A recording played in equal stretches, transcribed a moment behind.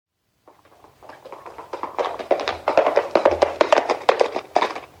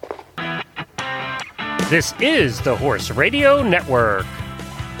This is the Horse Radio Network.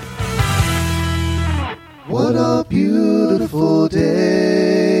 What a beautiful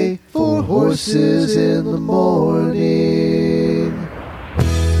day for horses in the morning.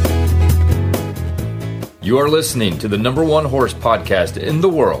 You are listening to the #1 horse podcast in the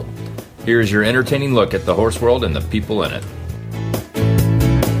world. Here's your entertaining look at the horse world and the people in it.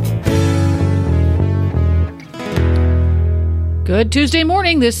 Good Tuesday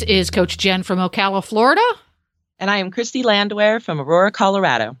morning. This is Coach Jen from Ocala, Florida. And I am Christy Landwehr from Aurora,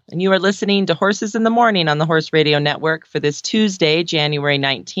 Colorado. And you are listening to Horses in the Morning on the Horse Radio Network for this Tuesday, January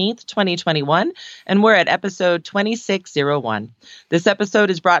 19th, 2021. And we're at episode 2601. This episode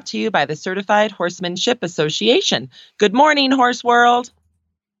is brought to you by the Certified Horsemanship Association. Good morning, Horse World.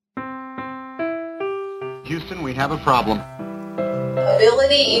 Houston, we have a problem.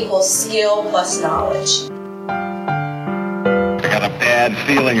 Ability equals skill plus knowledge. I got a bad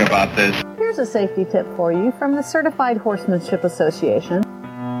feeling about this. Here's a safety tip for you from the Certified Horsemanship Association.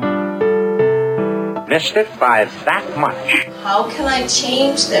 Missed it by that much. How can I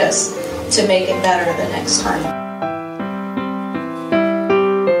change this to make it better the next time?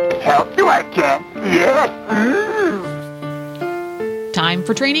 Help you, I can. Yes. Time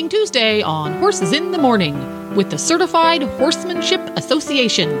for Training Tuesday on Horses in the Morning with the Certified Horsemanship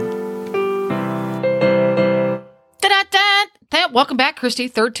Association. Welcome back, Christy.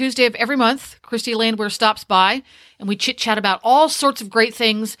 Third Tuesday of every month, Christy Landwehr stops by, and we chit-chat about all sorts of great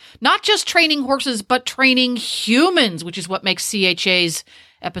things, not just training horses, but training humans, which is what makes CHA's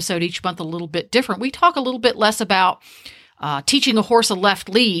episode each month a little bit different. We talk a little bit less about teaching a horse a left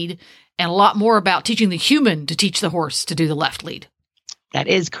lead and a lot more about teaching the human to teach the horse to do the left lead. That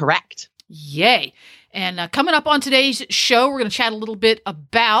is correct. Yay. And coming up on today's show, we're going to chat a little bit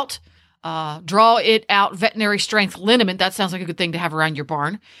about Draw It Out Veterinary Strength Liniment. That sounds like a good thing to have around your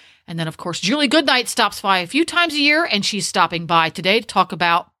barn. And then, of course, Julie Goodnight stops by a few times a year, and she's stopping by today to talk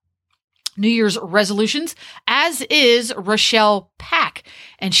about New Year's resolutions, as is Rochelle Pack.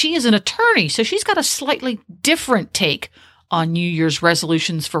 And she is an attorney, so she's got a slightly different take on New Year's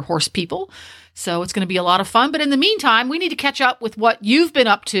resolutions for horse people. So it's going to be a lot of fun. But in the meantime, we need to catch up with what you've been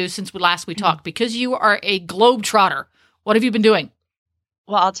up to since last we talked, because you are a globetrotter. What have you been doing?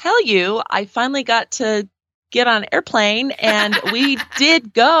 Well, I'll tell you, I finally got to get on an airplane, and we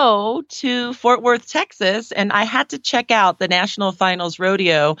did go to Fort Worth, Texas, and I had to check out the National Finals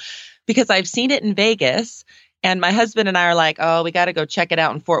Rodeo because I've seen it in Vegas, and my husband and I are like, oh, we got to go check it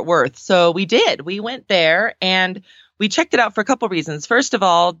out in Fort Worth. So we did. We went there, and we checked it out for a couple reasons. First of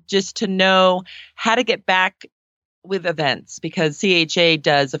all, just to know how to get back with events, because CHA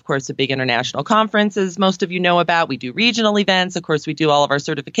does, of course, a big international conference, as most of you know about. We do regional events. Of course, we do all of our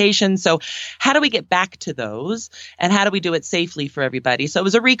certifications. So how do we get back to those, and how do we do it safely for everybody? So it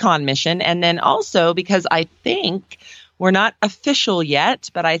was a recon mission. And then also because I think we're not official yet,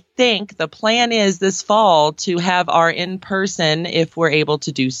 but I think the plan is this fall to have our in-person, if we're able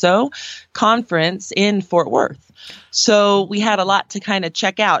to do so, conference in Fort Worth. So we had a lot to kind of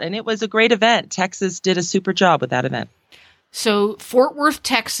check out, and it was a great event. Texas did a super job with that event. So Fort Worth,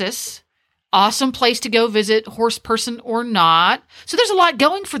 Texas, awesome place to go visit, horse person or not. So there's a lot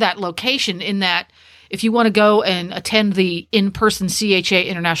going for that location, in that if you want to go and attend the in-person CHA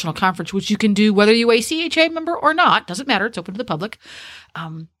International Conference, which you can do whether you're a CHA member or not, doesn't matter, it's open to the public,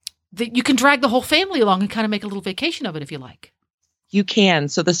 that you can drag the whole family along and kind of make a little vacation of it if you like. You can.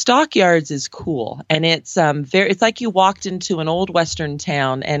 So the Stockyards is cool, and it's it's like you walked into an old Western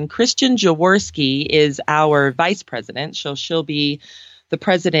town. And Christian Jaworski is our vice president. She'll be the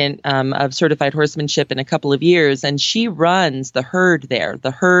president of Certified Horsemanship in a couple of years, and she runs the herd there,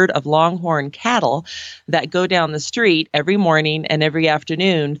 the herd of Longhorn cattle that go down the street every morning and every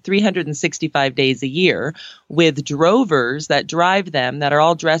afternoon, 365 days a year, with drovers that drive them that are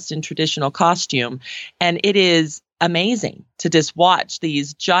all dressed in traditional costume. And it is amazing to just watch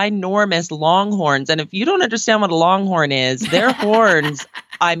these ginormous longhorns. And if you don't understand what a longhorn is, their horns,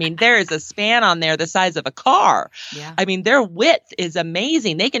 I mean, there is a span on there the size of a car. Yeah. I mean, their width is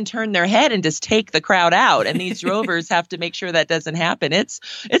amazing. They can turn their head and just take the crowd out. And these drovers have to make sure that doesn't happen. It's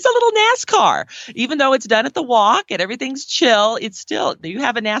a little NASCAR. Even though it's done at the walk and everything's chill, it's still, you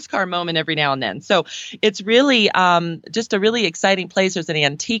have a NASCAR moment every now and then. So it's really just a really exciting place. There's an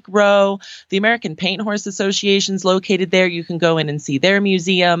antique row. The American Paint Horse Association's located there. You can go in and see their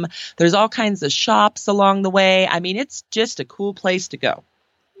museum. There's all kinds of shops along the way. I mean, it's just a cool place to go.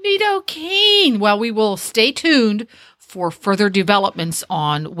 Neato keen. Well, we will stay tuned for further developments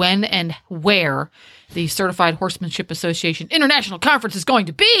on when and where the Certified Horsemanship Association International Conference is going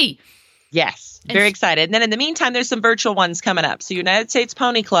to be. Yes. Very excited. And then in the meantime, there's some virtual ones coming up. So United States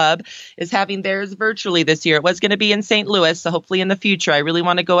Pony Club is having theirs virtually this year. It was going to be in St. Louis, so hopefully in the future. I really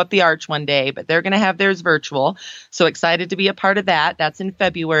want to go up the arch one day, but they're going to have theirs virtual. So excited to be a part of that. That's in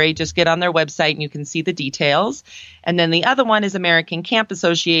February. Just get on their website and you can see the details. And then the other one is American Camp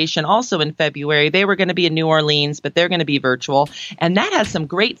Association, also in February. They were going to be in New Orleans, but they're going to be virtual. And that has some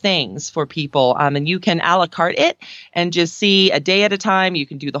great things for people. And you can a la carte it and just see a day at a time. You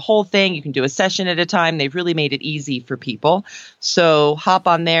can do the whole thing. You can do a session at a time. They've really made it easy for people. So hop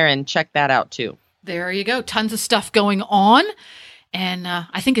on there and check that out too. There you go. Tons of stuff going on. And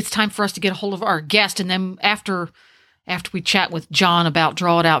I think it's time for us to get a hold of our guest. And then after we chat with John about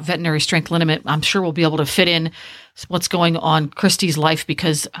Draw It Out Veterinary Strength Liniment, I'm sure we'll be able to fit in what's going on Christy's life,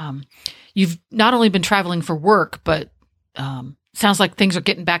 because you've not only been traveling for work, but sounds like things are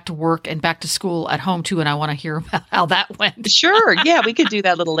getting back to work and back to school at home too. And I want to hear about how that went. Sure. Yeah, we could do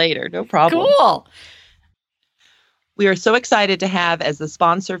that a little later. No problem. Cool. We are so excited to have as the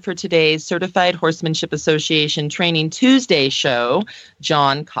sponsor for today's Certified Horsemanship Association Training Tuesday show,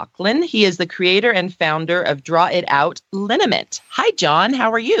 John Coughlin. He is the creator and founder of Draw It Out Liniment. Hi, John.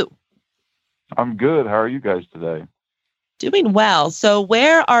 How are you? I'm good. How are you guys today? Doing well. So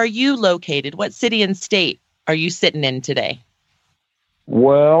where are you located? What city and state are you sitting in today?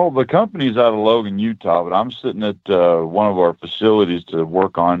 Well, the company's out of Logan, Utah, but I'm sitting at one of our facilities to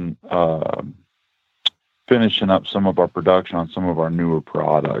work on finishing up some of our production on some of our newer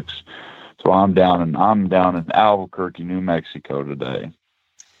products. So I'm down in Albuquerque, New Mexico today.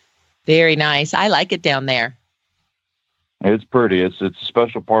 Very nice. I like it down there. It's pretty. It's a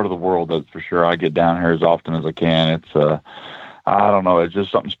special part of the world, that's for sure. I get down here as often as I can. It's I don't know, it's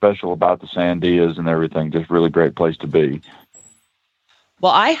just something special about the Sandias and everything. Just really great place to be.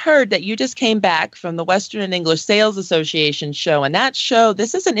 Well, I heard that you just came back from the Western and English Sales Association show, and that show,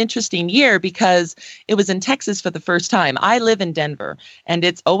 this is an interesting year because it was in Texas for the first time. I live in Denver, and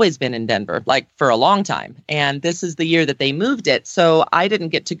it's always been in Denver, like for a long time, and this is the year that they moved it, so I didn't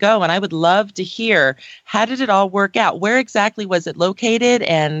get to go, and I would love to hear, how did it all work out? Where exactly was it located,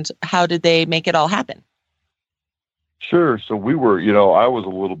 and how did they make it all happen? Sure. So we were, I was a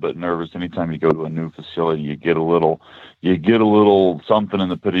little bit nervous. Anytime you go to a new facility, you get a little something in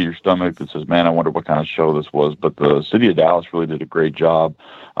the pit of your stomach that says, man, I wonder what kind of show this was. But the city of Dallas really did a great job.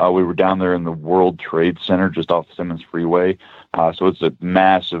 We were down there in the World Trade Center just off Simmons Freeway. So it's a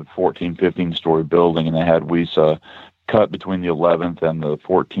massive 14, 15-story building, and they had WISA cut between the 11th and the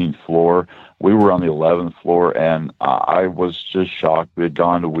 14th floor. We were on the 11th floor, and I was just shocked. We had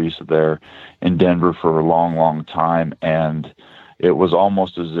gone to WISA there in Denver for a long, long time, and it was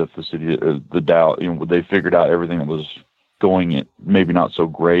almost as if the city, the Dow, they figured out everything that was going maybe not so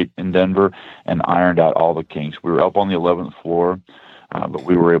great in Denver and ironed out all the kinks. We were up on the 11th floor, but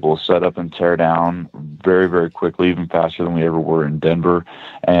we were able to set up and tear down very, very quickly, even faster than we ever were in Denver.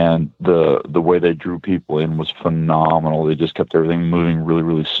 And the way they drew people in was phenomenal. They just kept everything moving really,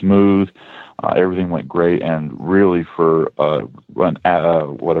 really smooth. Everything went great, and really for a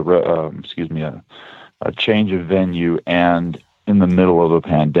change of venue and in the middle of a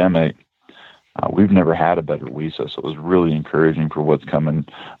pandemic, we've never had a better WISA, so it was really encouraging for what's coming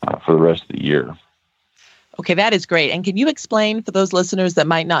for the rest of the year. Okay, that is great. And can you explain for those listeners that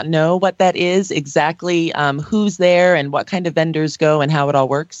might not know what that is exactly, who's there and what kind of vendors go and how it all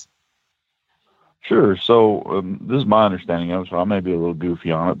works? Sure. So this is my understanding of it, so I may be a little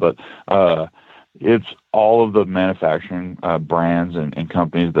goofy on it, but it's all of the manufacturing brands and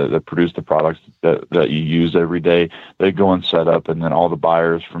companies that produce the products that you use every day. They go and set up, and then all the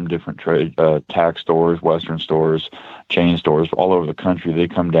buyers from different trade tax stores, Western stores, chain stores all over the country, they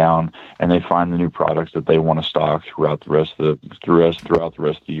come down and they find the new products that they want to stock throughout the rest of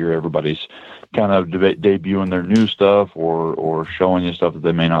the year. Everybody's kind of debuting their new stuff or showing you stuff that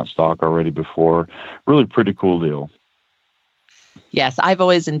they may not stock already before. Really pretty cool deal. Yes, I've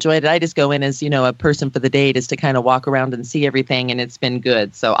always enjoyed it. I just go in as, a person for the day just to kind of walk around and see everything, and it's been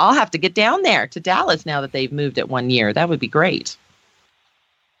good. So I'll have to get down there to Dallas now that they've moved it 1 year. That would be great.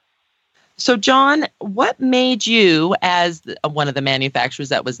 So, John, what made you, as one of the manufacturers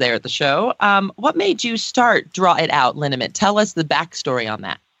that was there at the show, what made you start Draw It Out Liniment? Tell us the backstory on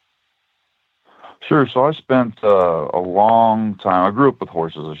that. Sure. So I spent a long time. I grew up with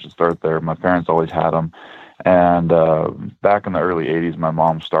horses. I should start there. My parents always had them. And back in the early 80s, my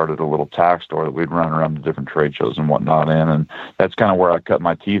mom started a little tack store that we'd run around to different trade shows and whatnot in. And that's kind of where I cut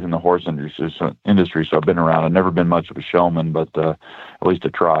my teeth in the horse industry. So I've been around. I've never been much of a showman, but at least I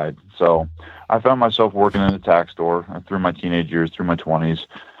tried. So I found myself working in a tack store through my teenage years, through my 20s.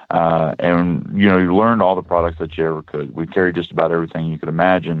 And, you learned all the products that you ever could. We carried just about everything you could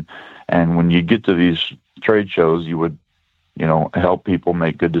imagine. And when you get to these trade shows, you would, help people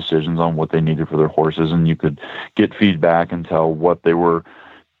make good decisions on what they needed for their horses. And you could get feedback and tell what they were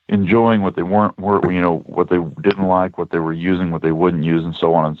enjoying, what they weren't, what they didn't like, what they were using, what they wouldn't use, and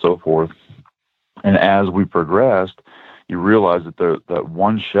so on and so forth. And as we progressed, you realize that that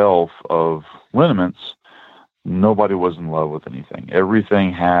one shelf of liniments, nobody was in love with anything.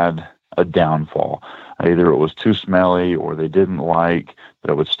 Everything had a downfall. Either it was too smelly, or they didn't like that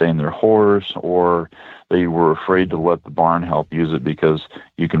it would stain their horse, or they were afraid to let the barn help use it because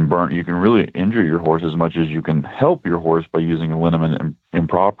you can really injure your horse as much as you can help your horse by using a liniment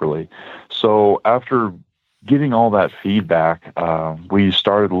improperly. So after getting all that feedback, we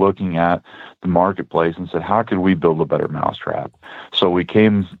started looking at the marketplace and said, how could we build a better mousetrap? So we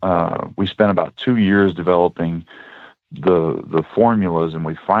spent about 2 years developing the formulas, and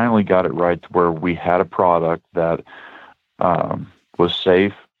we finally got it right to where we had a product that was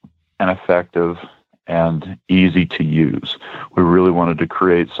safe and effective and easy to use. We really wanted to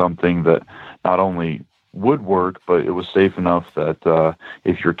create something that not only would work, but it was safe enough that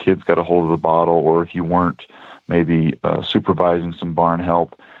if your kids got a hold of the bottle, or if you weren't maybe supervising some barn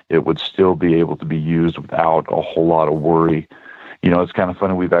help, it would still be able to be used without a whole lot of worry. It's kind of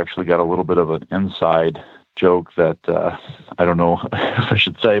funny. We've actually got a little bit of an inside joke that I don't know if I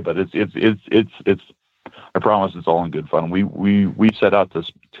should say, but it's. I promise it's all in good fun. We set out to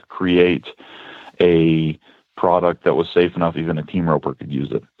create a product that was safe enough even a team roper could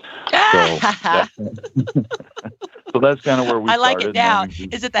use it. So that's kind of where we started. I like it now.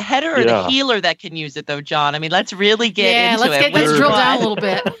 Is it the header or the heeler that can use it, though, John? I mean, let's really get into it. Let's drill down a little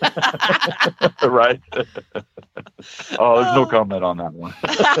bit. Right. Oh, there's no comment on that one.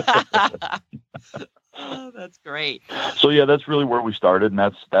 Oh, that's great. So yeah, that's really where we started, and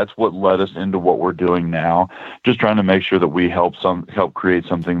that's what led us into what we're doing now. Just trying to make sure that we help create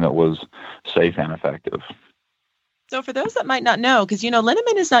something that was safe and effective. So for those that might not know, because,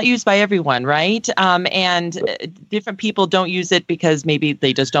 liniment is not used by everyone, right? And different people don't use it because maybe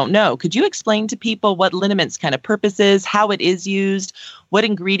they just don't know. Could you explain to people what liniment's kind of purpose is, how it is used, what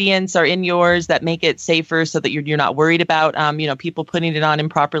ingredients are in yours that make it safer so that you're not worried about, people putting it on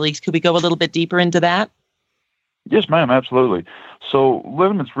improperly? Could we go a little bit deeper into that? Yes, ma'am, absolutely. So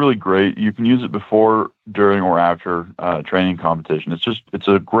liniment's really great. You can use it before, during, or after training competition. It's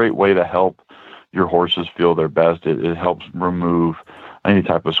a great way to help your horses feel their best. It helps remove any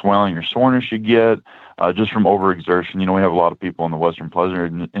type of swelling or soreness you get just from overexertion. We have a lot of people in the Western pleasure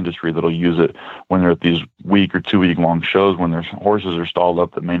industry that'll use it when they're at these week or 2 week long shows when their horses are stalled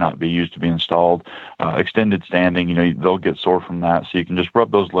up that may not be used to be installed. Extended standing, they'll get sore from that. So you can just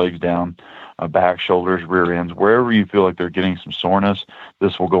rub those legs down, back, shoulders, rear ends, wherever you feel like they're getting some soreness.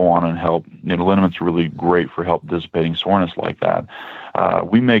 This will go on and help. Liniment's really great for help dissipating soreness like that.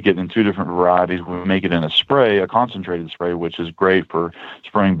 We make it in 2 different varieties. We make it in a spray, a concentrated spray, which is great for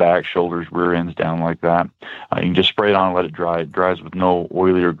spraying back, shoulders, rear ends down like that. You can just spray it on and let it dry. It dries with no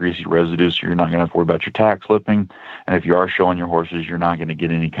oily or greasy residue, so you're not going to have to worry about your tack slipping. And if you are showing your horses, you're not going to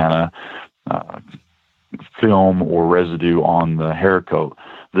get any kind of film or residue on the hair coat.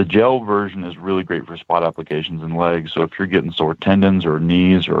 The gel version is really great for spot applications in legs. So if you're getting sore tendons or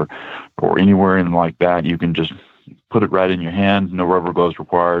knees or anywhere in like that, you can just put it right in your hand, no rubber gloves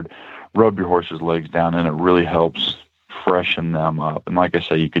required, rub your horse's legs down, and it really helps freshen them up. And like I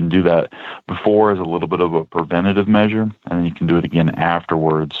say, you can do that before as a little bit of a preventative measure, and then you can do it again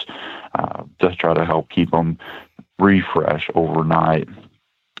afterwards to try to help keep them refresh overnight.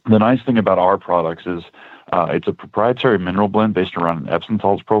 The nice thing about our products is it's a proprietary mineral blend based around an Epsom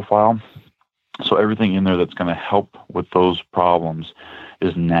salts profile. So everything in there that's going to help with those problems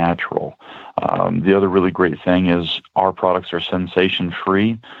is natural. The other really great thing is our products are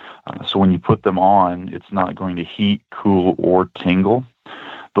sensation-free. So when you put them on, it's not going to heat, cool, or tingle.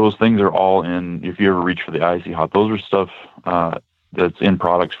 Those things are all in, if you ever reach for the icy hot, those are stuff that's in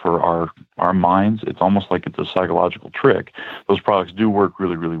products for our minds. It's almost like it's a psychological trick. Those products do work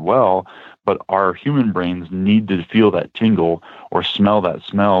really, really well, but our human brains need to feel that tingle or smell that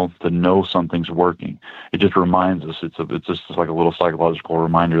smell to know something's working. It just reminds us. It's just like a little psychological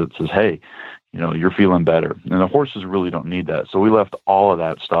reminder that says, hey, you're feeling better. And the horses really don't need that. So we left all of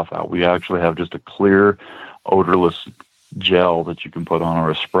that stuff out. We actually have just a clear, odorless gel that you can put on, or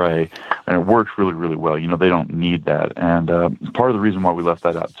a spray, and it works really, really well. They don't need that. And part of the reason why we left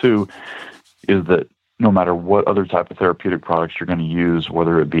that out too is that no matter what other type of therapeutic products you're going to use,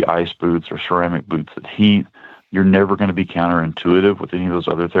 whether it be ice boots or ceramic boots that heat, you're never going to be counterintuitive with any of those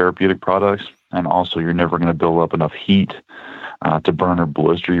other therapeutic products. And also, you're never going to build up enough heat to burn or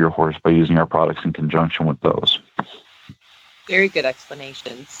blister your horse by using our products in conjunction with those. Very good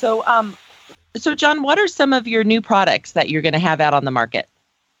explanation. So, John, what are some of your new products that you're going to have out on the market?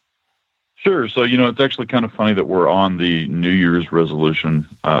 Sure. So, it's actually kind of funny that we're on the New Year's resolution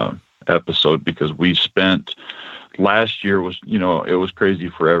episode, because we spent last year was, it was crazy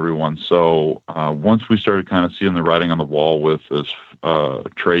for everyone. So once we started kind of seeing the writing on the wall with this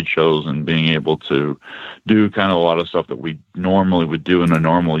trade shows and being able to do kind of a lot of stuff that we normally would do in a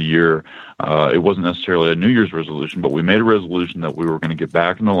normal year, it wasn't necessarily a New Year's resolution, but we made a resolution that we were going to get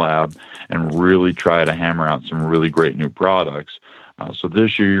back in the lab and really try to hammer out some really great new products. So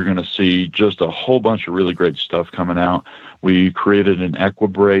this year you're going to see just a whole bunch of really great stuff coming out. We created an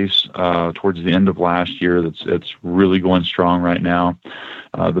Equibrace towards the end of last year that's really going strong right now.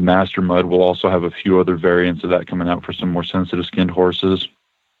 The Master Mud will also have a few other variants of that coming out for some more sensitive skinned horses.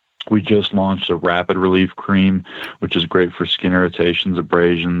 We just launched a Rapid Relief Cream, which is great for skin irritations,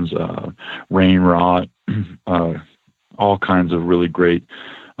 abrasions, rain rot, all kinds of really great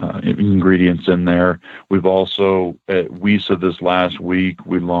ingredients in there. We've also, at WISA this last week,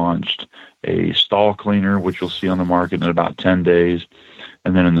 we launched a stall cleaner, which you'll see on the market in about 10 days.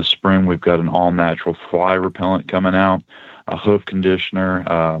 And then in the spring, we've got an all-natural fly repellent coming out, a hoof conditioner,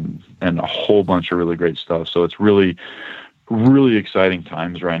 and a whole bunch of really great stuff. So it's really exciting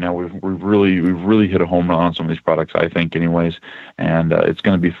times right now. We've really hit a home run on some of these products, I think, anyways. And it's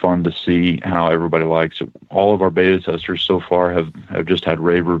going to be fun to see how everybody likes it. All of our beta testers so far have just had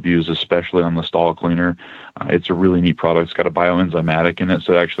rave reviews, especially on the stall cleaner. It's a really neat product. It's got a bioenzymatic in it,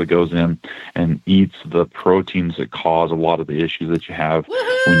 so it actually goes in and eats the proteins that cause a lot of the issues that you have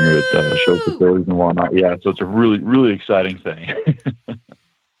when you're at show facilities and whatnot. Yeah, so it's a really exciting thing.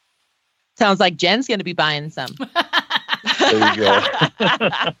 Sounds like Jen's going to be buying some. There you go.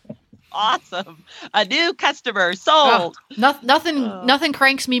 Awesome. A new customer sold. Nothing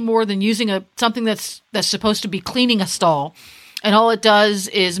cranks me more than using something that's supposed to be cleaning a stall, and all it does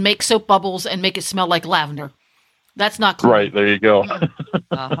is make soap bubbles and make it smell like lavender. That's not clean. Right, there you go.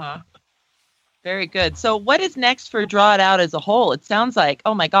 Uh-huh. Very good. So what is next for Draw It Out as a whole? It sounds like,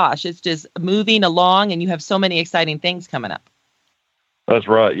 oh my gosh, it's just moving along and you have so many exciting things coming up. That's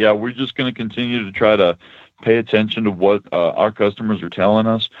right. Yeah, we're just going to continue to try to pay attention to what our customers are telling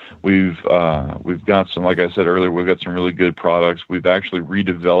us. We've got some, like I said earlier, we've got some really good products. We've actually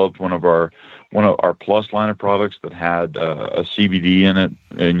redeveloped one of our Plus line of products that had a CBD in it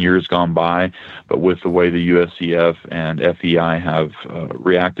in years gone by, but with the way the USCF and FEI have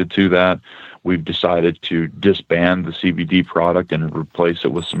reacted to that, we've decided to disband the CBD product and replace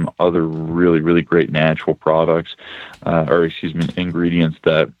it with some other really great natural products, ingredients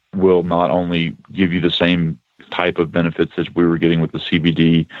that will not only give you the same type of benefits as we were getting with the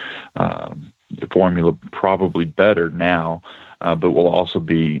CBD formula, probably better now, but will also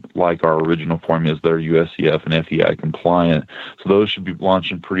be like our original formulas that are USCF and FEI compliant. So those should be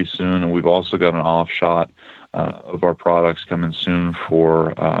launching pretty soon. And we've also got an off-shot of our products coming soon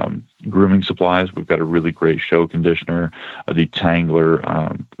for grooming supplies. We've got a really great show conditioner, a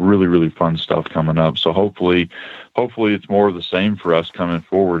detangler, really fun stuff coming up. So hopefully it's more of the same for us coming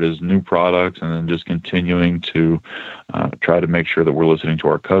forward as new products, and then just continuing to try to make sure that we're listening to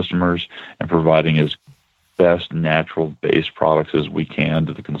our customers and providing as best natural-based products as we can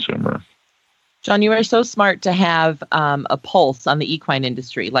to the consumer. John, you are so smart to have a pulse on the equine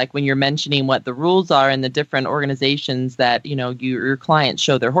industry, like when you're mentioning what the rules are in the different organizations that, your clients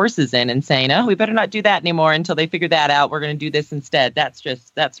show their horses in, and saying, oh, we better not do that anymore until they figure that out. We're going to do this instead. That's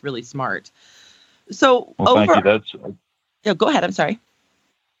really smart. So, thank you. Yeah, go ahead. I'm sorry.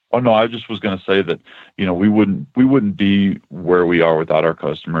 Oh no, I just was going to say that, we wouldn't be where we are without our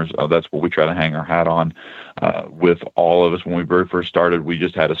customers. That's what we try to hang our hat on with all of us. When we very first started, we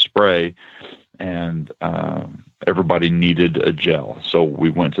just had a spray, and everybody needed a gel, so we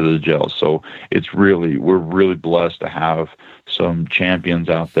went to the gel. So we're really blessed to have some champions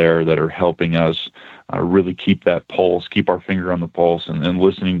out there that are helping us really keep that pulse, keep our finger on the pulse, and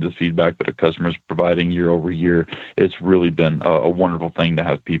listening to the feedback that our customers are providing year over year. It's really been a wonderful thing to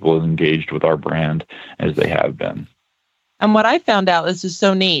have people as engaged with our brand as they have been. And what I found out, this is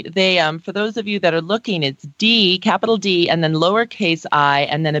so neat. They, for those of you that are looking, it's D, capital D, and then lowercase I,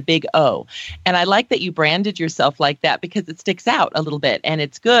 and then a big O. And I like that you branded yourself like that because it sticks out a little bit, and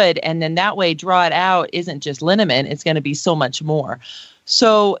it's good. And then that way, Draw It Out isn't just Liniment. It's going to be so much more.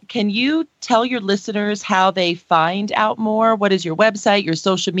 So can you tell your listeners how they find out more? What is your website, your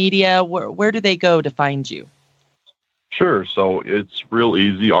social media? Where do they go to find you? Sure. So it's real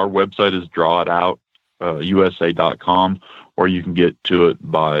easy. Our website is drawitout.usa.com, or you can get to it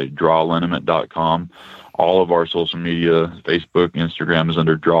by drawliniment.com. All of our social media, Facebook, Instagram, is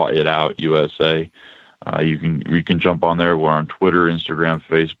under Draw It Out USA. You can jump on there. We're on Twitter, Instagram,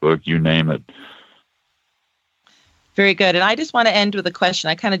 Facebook, you name it. Very good. And I just want to end with a question.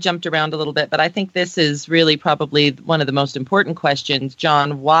 I kind of jumped around a little bit, but I think this is really probably one of the most important questions.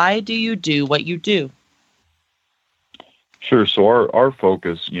 John, why do you do what you do? Sure. So our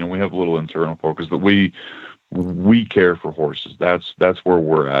focus, we have a little internal focus, but we care for horses. That's where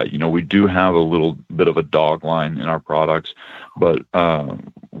we're at. We do have a little bit of a dog line in our products, but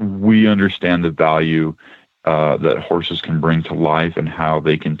we understand the value that horses can bring to life and how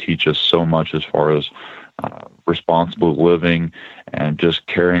they can teach us so much as far as responsible living and just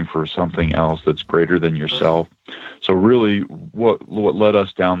caring for something else that's greater than yourself. So really what led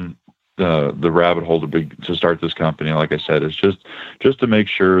us down the rabbit hole to start this company, like I said, is just to make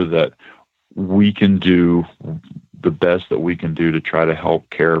sure that we can do the best that we can do to try to help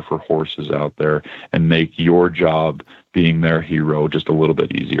care for horses out there and make your job being their hero just a little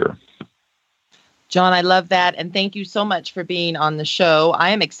bit easier. John, I love that. And thank you so much for being on the show. I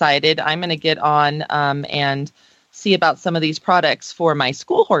am excited. I'm going to get on and see about some of these products for my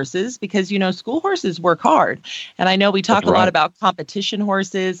school horses because, school horses work hard. And I know we talk a lot about competition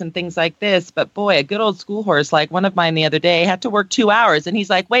horses and things like this, but boy, a good old school horse, like one of mine the other day, had to work 2 hours. And he's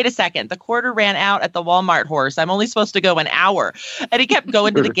like, wait a second, the quarter ran out at the Walmart horse. I'm only supposed to go an hour. And he kept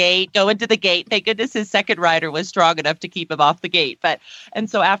going to the gate. Thank goodness his second rider was strong enough to keep him off the gate. And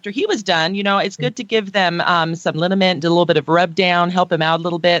so after he was done, it's good to give them some liniment, do a little bit of rub down, help him out a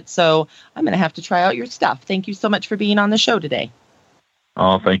little bit. So I'm going to have to try out your stuff. Thank you so much for being on the show today.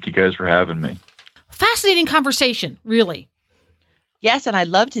 Oh, thank you guys for having me. Fascinating conversation, really. Yes, and I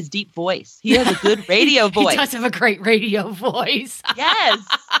loved his deep voice. He has a good radio voice. He does have a great radio voice. Yes.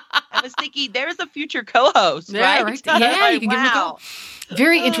 I was thinking, there's a future co-host, right? Yeah, you can give him a go.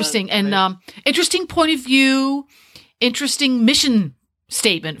 Very interesting. And interesting point of view, interesting mission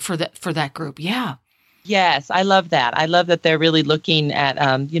statement for that group. Yeah. Yes, I love that. I love that they're really looking at,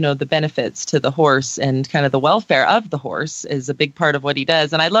 the benefits to the horse and kind of the welfare of the horse is a big part of what he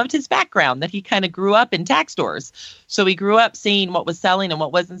does. And I loved his background that he kind of grew up in tack stores. So he grew up seeing what was selling and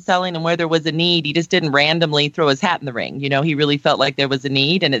what wasn't selling and where there was a need. He just didn't randomly throw his hat in the ring. He really felt like there was a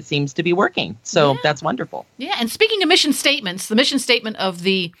need and it seems to be working. So that's wonderful. Yeah. And speaking of mission statements, the mission statement of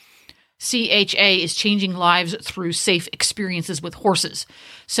the CHA is changing lives through safe experiences with horses.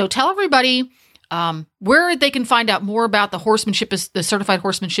 So tell everybody where they can find out more about the Certified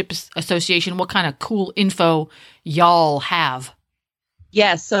Horsemanship Association, what kind of cool info y'all have.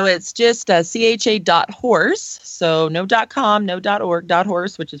 Yes, so it's just cha.horse, so no .com, no .org,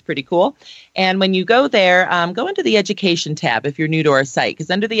 .horse, which is pretty cool. And when you go there, go into the education tab if you're new to our site,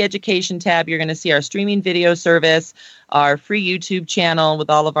 because under the education tab, you're going to see our streaming video service, our free YouTube channel with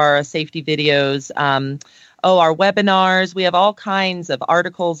all of our safety videos, our webinars. We have all kinds of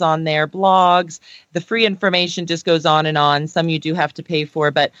articles on there, blogs. The free information just goes on and on. Some you do have to pay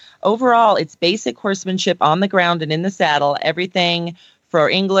for, but overall, it's basic horsemanship on the ground and in the saddle, everything for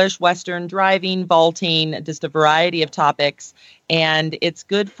English, Western, driving, vaulting, just a variety of topics. And it's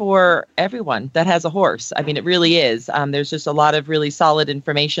good for everyone that has a horse. I mean, it really is. There's just a lot of really solid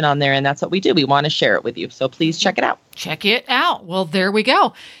information on there, and that's what we do. We want to share it with you. So please check it out. Check it out. Well, there we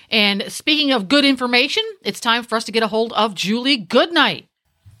go. And speaking of good information, it's time for us to get a hold of Julie Goodnight.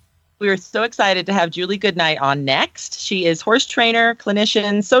 We are so excited to have Julie Goodnight on next. She is horse trainer,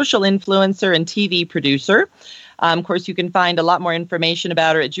 clinician, social influencer, and TV producer. Of course, you can find a lot more information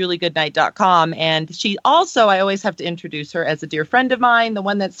about her at juliegoodnight.com. And she also, I always have to introduce her as a dear friend of mine, the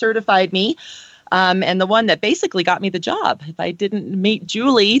one that certified me, and the one that basically got me the job. If I didn't meet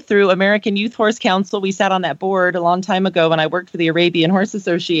Julie through American Youth Horse Council, we sat on that board a long time ago when I worked for the Arabian Horse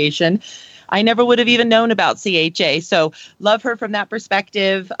Association, I never would have even known about CHA. So love her from that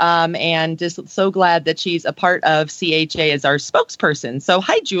perspective, and just so glad that she's a part of CHA as our spokesperson. So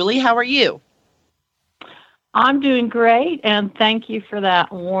hi, Julie. How are you? I'm doing great, and thank you for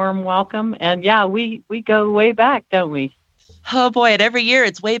that warm welcome. And yeah, we go way back, don't we? Oh boy, and every year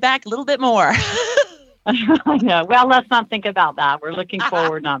it's way back a little bit more. I know. Well, let's not think about that. We're looking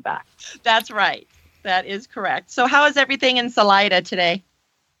forward, not back. That's right. That is correct. So how is everything in Salida today?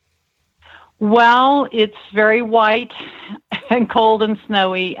 Well, it's very white and cold and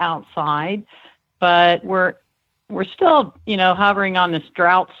snowy outside, but we're still, hovering on this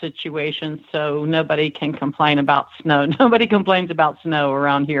drought situation, so nobody can complain about snow. Nobody complains about snow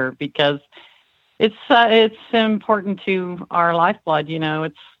around here because it's important to our lifeblood.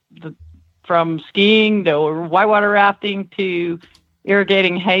 It's from skiing to whitewater rafting to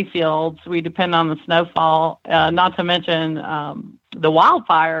irrigating hay fields. We depend on the snowfall, not to mention the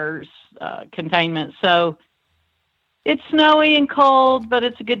wildfires containment. So it's snowy and cold, but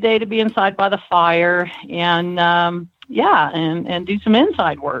it's a good day to be inside by the fire and do some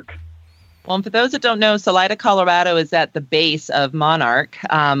inside work. Well, and for those that don't know, Salida, Colorado is at the base of Monarch,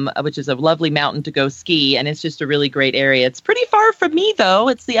 which is a lovely mountain to go ski, and it's just a really great area. It's pretty far from me, though.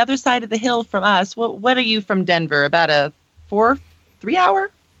 It's the other side of the hill from us. What are you from Denver? About a 3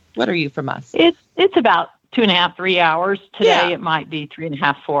 hour? What are you from us? It's about 2.5, 3 hours. Today it might be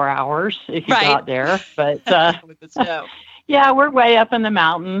 3.5, 4 hours if you got there. But with the snow. Yeah, we're way up in the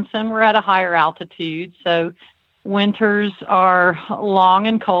mountains, and we're at a higher altitude, so winters are long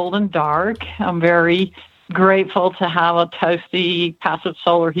and cold and dark. I'm very grateful to have a toasty, passive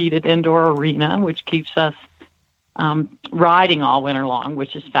solar heated indoor arena, which keeps us riding all winter long,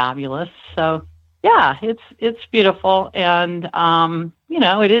 which is fabulous. So yeah, it's beautiful. And,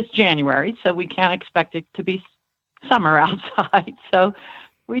 it is January, so we can't expect it to be summer outside. So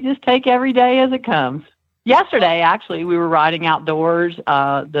we just take every day as it comes. Yesterday, actually, we were riding outdoors.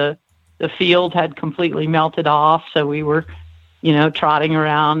 The field had completely melted off, so we were, trotting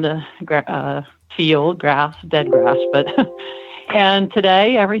around the field, dead grass. And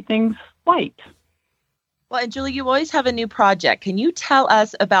today everything's white. Well, and Julie, you always have a new project. Can you tell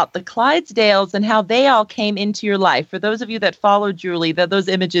us about the Clydesdales and how they all came into your life? For those of you that follow Julie, those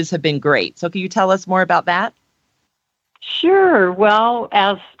images have been great. So can you tell us more about that? Sure. Well,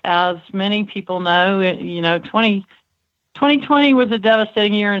 as many people know, 2020 was a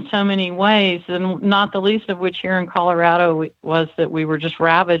devastating year in so many ways, and not the least of which here in Colorado was that we were just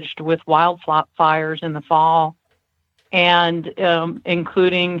ravaged with wildfires in the fall, and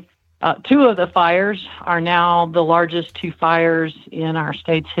including two of the fires are now the largest two fires in our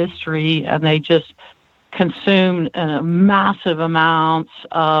state's history, and they just consumed massive amounts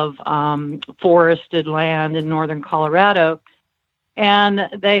of forested land in northern Colorado. And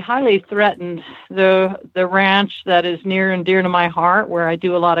they highly threatened the ranch that is near and dear to my heart, where I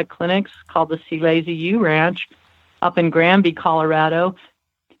do a lot of clinics, called the Sea Lazy U Ranch up in Granby, Colorado.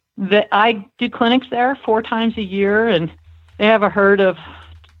 I do clinics there 4 times a year, and they have a herd of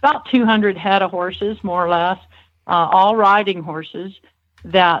about 200 head of horses, more or less, all riding horses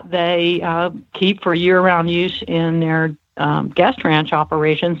that they keep for year-round use in their guest ranch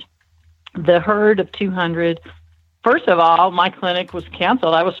operations. The herd of 200. First of all, my clinic was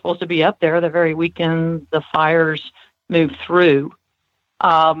canceled. I was supposed to be up there the very weekend the fires moved through.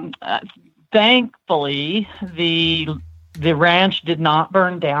 Thankfully, the ranch did not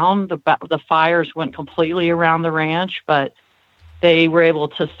burn down. The fires went completely around the ranch, but they were able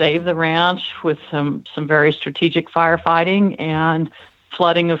to save the ranch with some very strategic firefighting and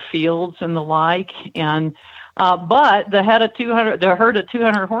flooding of fields and the like. And but the herd of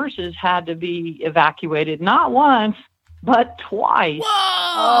 200 horses had to be evacuated, not once, but twice.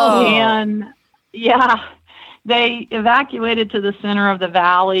 Whoa! And yeah, they evacuated to the center of the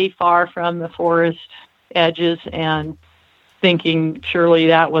valley, far from the forest edges, and thinking surely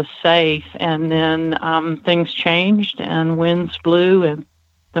that was safe. And then things changed, and winds blew, and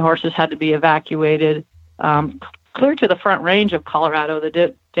the horses had to be evacuated clear to the Front Range of Colorado,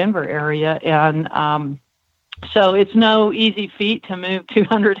 the Denver area. And so it's no easy feat to move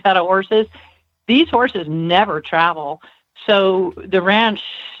 200 head of horses. These horses never travel. So the ranch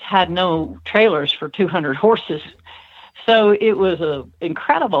had no trailers for 200 horses. So it was an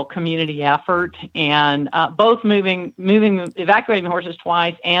incredible community effort, and both evacuating the horses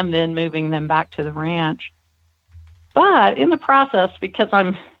twice and then moving them back to the ranch. But in the process, because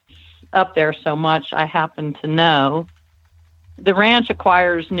I'm up there so much, I happen to know the ranch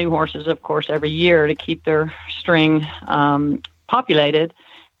acquires new horses, of course, every year to keep their string populated.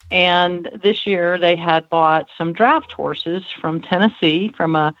 And this year they had bought some draft horses from Tennessee,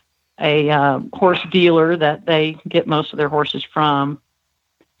 from a horse dealer that they get most of their horses from.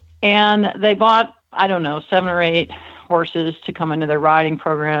 And they bought, 7 or 8 horses to come into their riding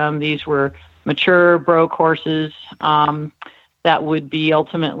program. These were mature broke horses that would be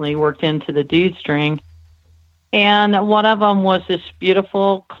ultimately worked into the dude string. And one of them was this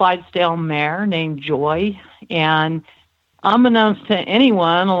beautiful Clydesdale mare named Joy. And unbeknownst to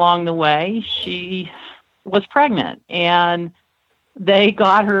anyone along the way, she was pregnant. And they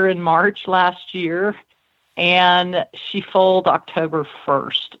got her in March last year, and she foaled October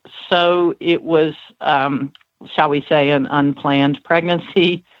 1st. So it was, shall we say, an unplanned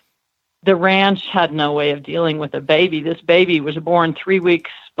pregnancy. The ranch had no way of dealing with a baby. This baby was born 3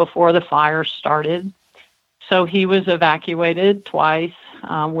 weeks before the fire started. So he was evacuated twice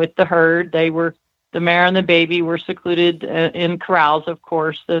with the herd. They were the mare and the baby were secluded in corrals, of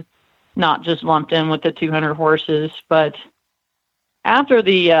course, not just lumped in with the 200 horses. But after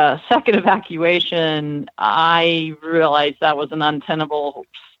the second evacuation, I realized that was an untenable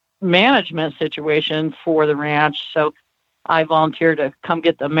management situation for the ranch. So I volunteered to come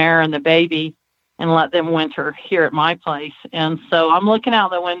get the mare and the baby and let them winter here at my place. And so I'm looking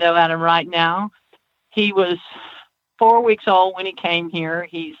out the window at him right now. He was 4 weeks old when he came here.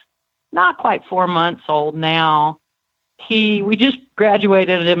 He's not quite 4 months old now. We just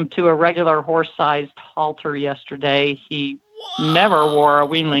graduated him to a regular horse-sized halter yesterday. He never wore a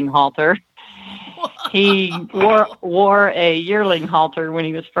weanling halter. He wore a yearling halter when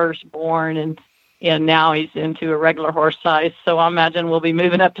he was first born, and now he's into a regular horse size. So I imagine we'll be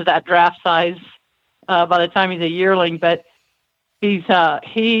moving up to that draft size by the time he's a yearling. But he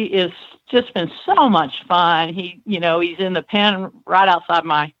is just been so much fun. He's in the pen right outside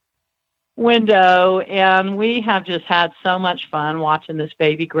my window, and we have just had so much fun watching this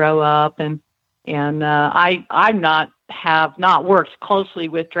baby grow up. And I have not worked closely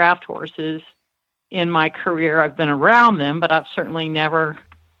with draft horses in my career. I've been around them, but I've certainly never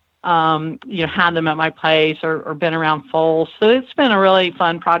had them at my place or been around foals. So it's been a really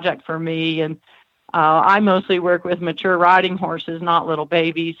fun project for me. And I mostly work with mature riding horses, not little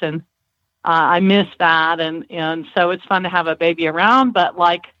babies. And I miss that. And so it's fun to have a baby around, but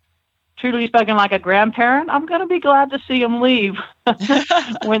truly spoken, like a grandparent, I'm going to be glad to see them leave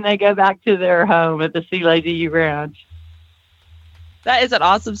when they go back to their home at the Sea Lazy U Ranch. That is an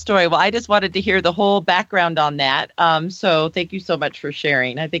awesome story. Well, I just wanted to hear the whole background on that. So thank you so much for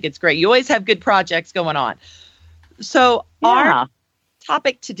sharing. I think it's great. You always have good projects going on. So Our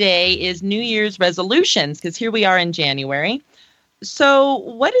topic today is New Year's resolutions, because here we are in January. So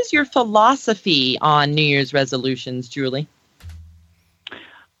what is your philosophy on New Year's resolutions, Julie?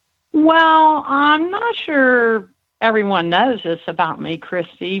 Well, I'm not sure everyone knows this about me,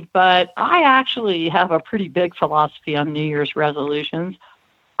 Christy, but I actually have a pretty big philosophy on New Year's resolutions.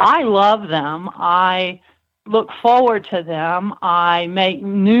 I love them. I look forward to them. I make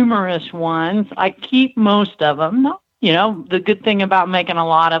numerous ones. I keep most of them. The good thing about making a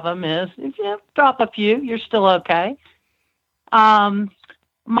lot of them is if you drop a few, you're still okay.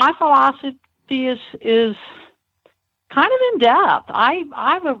 My philosophy is kind of in depth.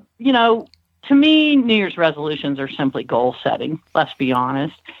 To me, New Year's resolutions are simply goal setting, let's be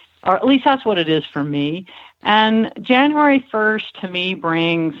honest, or at least that's what it is for me. And January 1st to me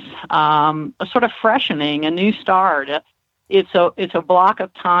brings a sort of freshening, a new start. It's a block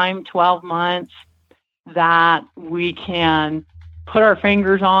of time, 12 months, that we can put our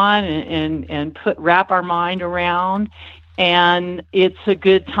fingers on and wrap our mind around. And it's a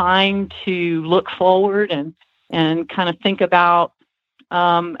good time to look forward and kind of think about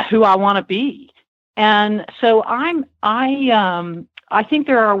who I want to be. And so I think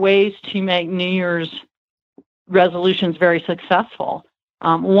there are ways to make New Year's resolutions very successful.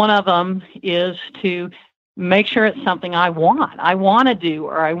 One of them is to make sure it's something I want to do,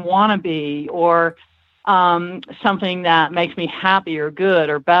 or I want to be, or something that makes me happy or good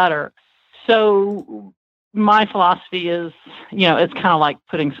or better. So my philosophy is, it's kind of like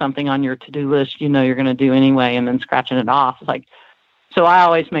putting something on your to-do list, you're going to do anyway, and then scratching it off. It's so I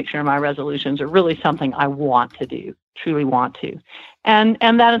always make sure my resolutions are really something I want to do, truly want to. And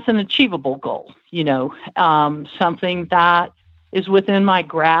that it's an achievable goal, something that is within my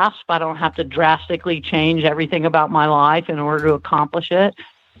grasp. I don't have to drastically change everything about my life in order to accomplish it,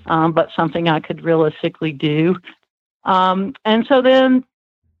 but something I could realistically do. And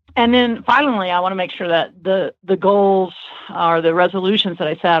then finally, I want to make sure that the goals or the resolutions that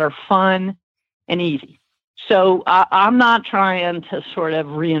I set are fun and easy. So I'm not trying to sort of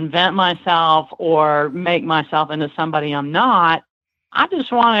reinvent myself or make myself into somebody I'm not. I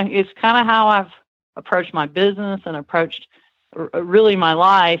just want to, it's kind of how I've approached my business and approached really my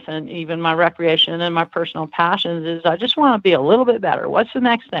life and even my recreation and my personal passions is I just want to be a little bit better. What's the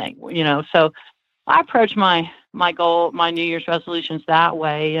next thing? So I approach my goal, my New Year's resolutions that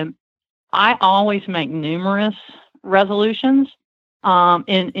way. And I always make numerous resolutions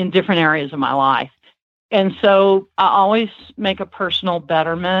in different areas of my life. And so I always make a personal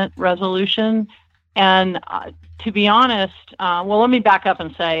betterment resolution. And to be honest, let me back up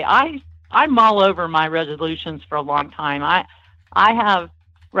and say I mull over my resolutions for a long time. I have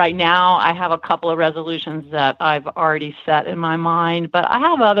a couple of resolutions that I've already set in my mind, but I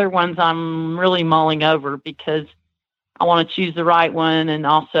have other ones I'm really mulling over because I want to choose the right one. And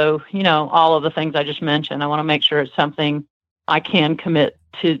also, all of the things I just mentioned, I want to make sure it's something I can commit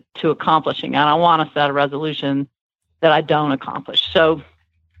to accomplishing. And I want to set a resolution that I don't accomplish. So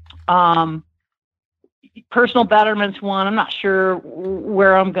personal betterment's one. I'm not sure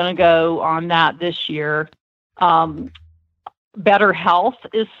where I'm going to go on that this year. Better health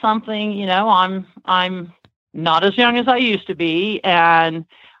is something, I'm not as young as I used to be. And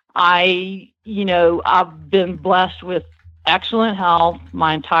I've been blessed with excellent health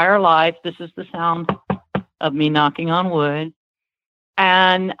my entire life. This is the sound of me knocking on wood.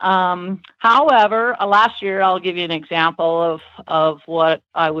 And however, last year, I'll give you an example of what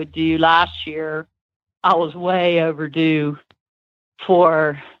I would do last year. I was way overdue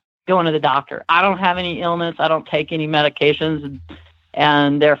for going to the doctor. I don't have any illness. I don't take any medications,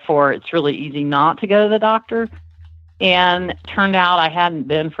 and therefore it's really easy not to go to the doctor. And turned out I hadn't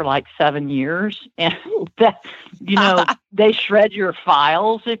been for like 7 years. And that, they shred your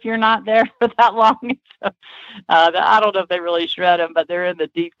files if you're not there for that long. So, I don't know if they really shred them, but they're in the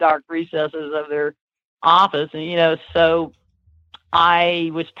deep, dark recesses of their office. And, so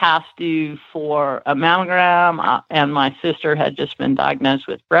I was past due for a mammogram, and my sister had just been diagnosed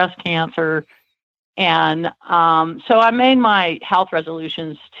with breast cancer. And so I made my health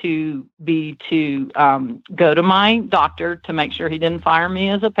resolutions to go to my doctor to make sure he didn't fire me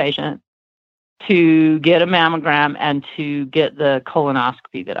as a patient, to get a mammogram, and to get the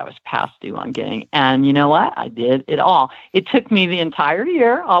colonoscopy that I was past due on getting. And you know what? I did it all. It took me the entire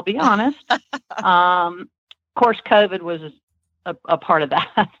year, I'll be honest. Of course, COVID was a part of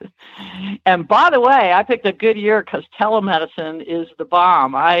that. And by the way, I picked a good year because telemedicine is the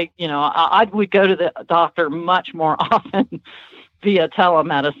bomb. I would go to the doctor much more often via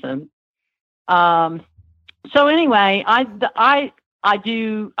telemedicine. So anyway, I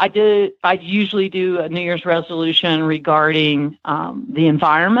usually do a New Year's resolution regarding the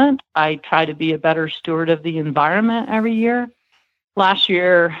environment. I try to be a better steward of the environment every year. Last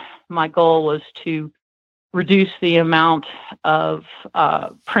year, my goal was to reduce the amount of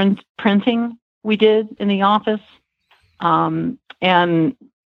printing we did in the office. And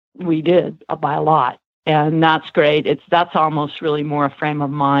we did by a lot. And that's great. That's almost really more a frame of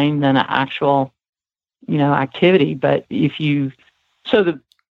mind than an actual, activity. But so the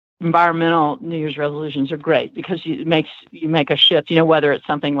environmental New Year's resolutions are great because you make a shift, whether it's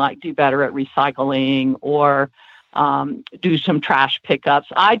something like do better at recycling or do some trash pickups.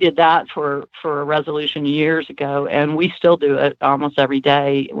 I did that for a resolution years ago, and we still do it almost every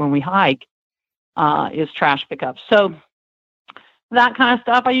day when we hike, is trash pickups. So that kind of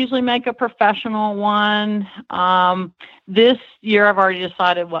stuff. I usually make a professional one. This year, I've already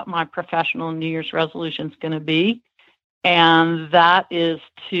decided what my professional New Year's resolution is going to be, and that is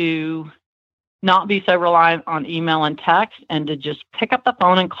to not be so reliant on email and text, and to just pick up the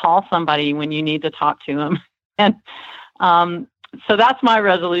phone and call somebody when you need to talk to them. And so that's my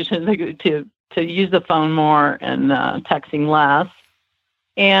resolution, to use the phone more and texting less.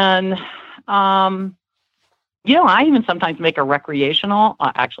 And, I even sometimes make a recreational.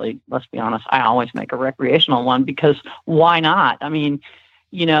 Actually, let's be honest, I always make a recreational one because why not? I mean,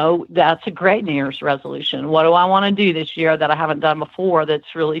 that's a great New Year's resolution. What do I want to do this year that I haven't done before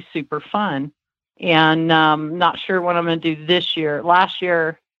that's really super fun? And not sure what I'm going to do this year. Last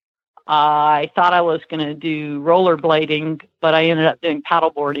year, I thought I was going to do rollerblading, but I ended up doing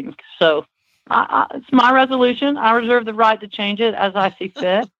paddleboarding. So it's my resolution. I reserve the right to change it as I see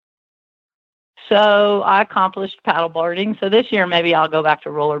fit. So I accomplished paddleboarding. So this year, maybe I'll go back to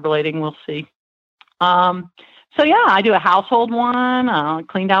rollerblading. We'll see. So yeah, I do a household one.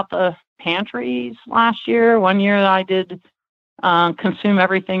 Cleaned out the pantries last year. One year I did consume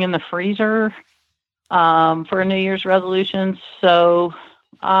everything in the freezer for a New Year's resolution. So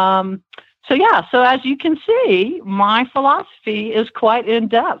as you can see, my philosophy is quite in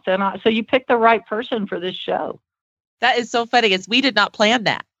depth, and so you picked the right person for this show. That is so funny, because we did not plan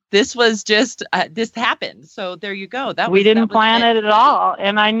that. This was just this happened. So there you go. We didn't plan it at all,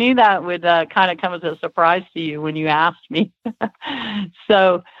 and I knew that would kind of come as a surprise to you when you asked me.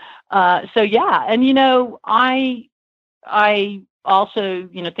 So yeah, and I also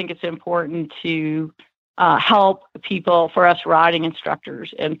think it's important to help people, for us riding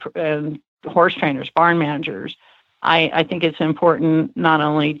instructors and horse trainers, barn managers. I think it's important not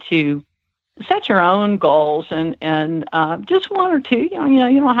only to set your own goals and just one or two. You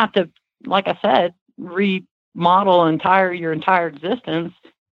don't have to, like I said, remodel your entire existence,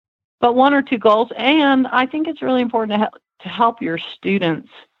 but one or two goals. And I think it's really important to help your students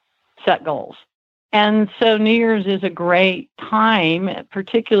set goals. And so New Year's is a great time,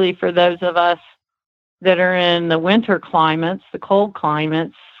 particularly for those of us that are in the winter climates, the cold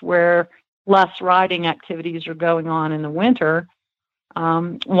climates, where less riding activities are going on in the winter.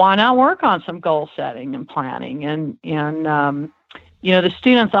 Why not work on some goal setting and planning? And the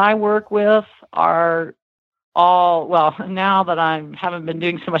students I work with are now that I haven't been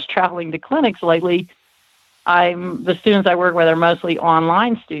doing so much traveling to clinics lately, the students I work with are mostly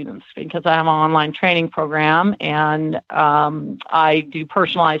online students because I have an online training program, and I do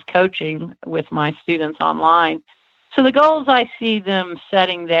personalized coaching with my students online. So the goals I see them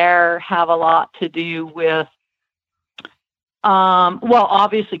setting there have a lot to do with,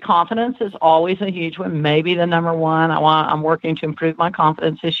 obviously confidence is always a huge one, maybe the number one. I'm working to improve my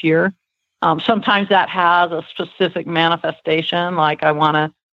confidence this year. Sometimes that has a specific manifestation, like I want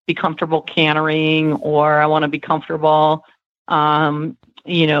to be comfortable cantering, or I want to be comfortable, riding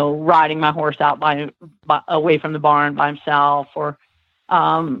my horse out by away from the barn by himself,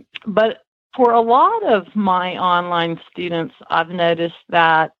 but for a lot of my online students, I've noticed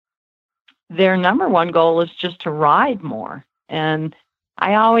that their number one goal is just to ride more. And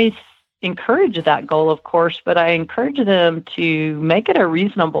I always encourage that goal, of course, but I encourage them to make it a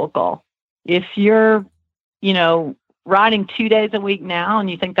reasonable goal. If you're, riding 2 days a week now and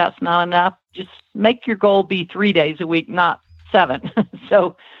you think that's not enough, just make your goal be 3 days a week, not 7.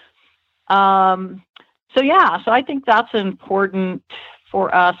 So I think that's important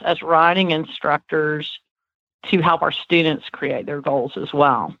for us as riding instructors to help our students create their goals as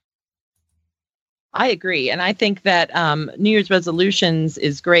well. I agree. And I think that New Year's resolutions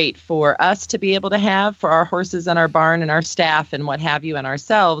is great for us to be able to have for our horses and our barn and our staff and what have you and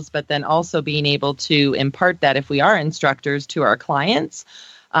ourselves, but then also being able to impart that if we are instructors to our clients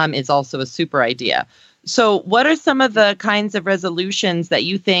is also a super idea. So what are some of the kinds of resolutions that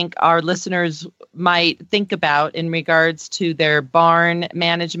you think our listeners might think about in regards to their barn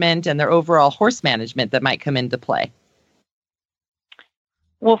management and their overall horse management that might come into play?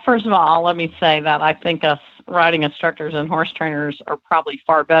 Well, first of all, let me say that I think us riding instructors and horse trainers are probably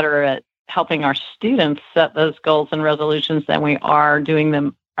far better at helping our students set those goals and resolutions than we are doing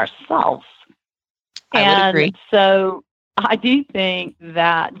them ourselves. I would agree. So I do think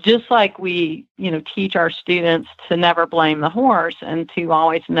that just like we, teach our students to never blame the horse and to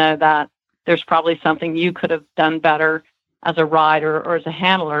always know that there's probably something you could have done better as a rider or as a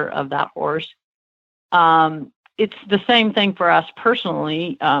handler of that horse. It's the same thing for us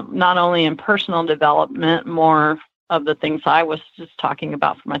personally, not only in personal development, more of the things I was just talking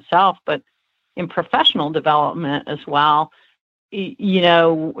about for myself, but in professional development as well.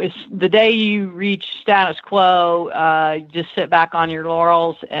 It's the day you reach status quo, just sit back on your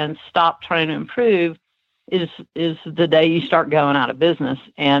laurels and stop trying to improve is the day you start going out of business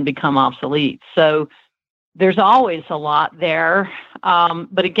and become obsolete. So there's always a lot there.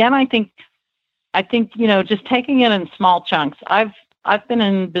 But again, I think, just taking it in small chunks. I've been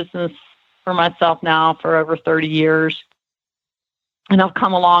in business for myself now for over 30 years, and I've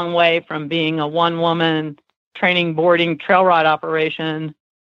come a long way from being a one-woman training, boarding, trail ride operation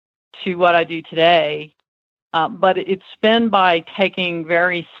to what I do today. But it's been by taking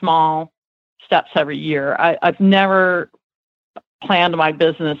very small steps every year. I've never planned my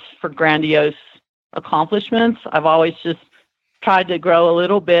business for grandiose accomplishments. I've always just tried to grow a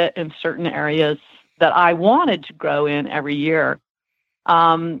little bit in certain areas that I wanted to grow in every year.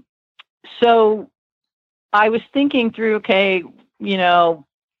 So I was thinking through, okay,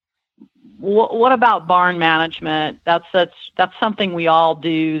 what about barn management? That's something we all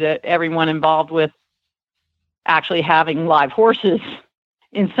do, that everyone involved with actually having live horses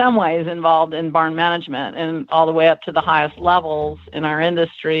in some ways involved in barn management, and all the way up to the highest levels in our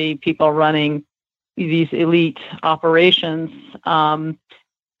industry, people running these elite operations.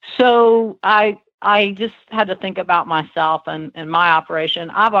 So I just had to think about myself and my operation.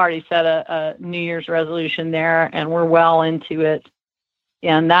 I've already set a New Year's resolution there, and we're well into it.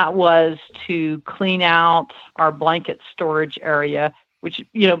 And that was to clean out our blanket storage area, which,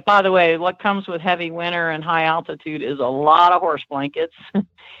 by the way, what comes with heavy winter and high altitude is a lot of horse blankets.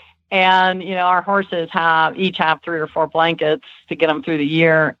 And, our horses each have 3 or 4 blankets to get them through the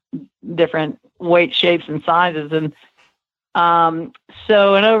year, different weight, shapes, and sizes. And and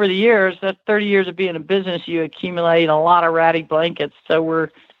over the years, that 30 years of being in business, you accumulate a lot of ratty blankets. So we're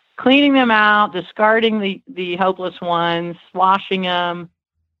cleaning them out, discarding the hopeless ones, washing them,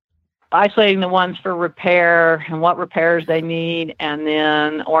 isolating the ones for repair and what repairs they need, and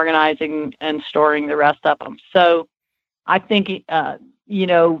then organizing and storing the rest of them. So I think,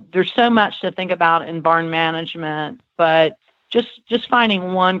 there's so much to think about in barn management, but just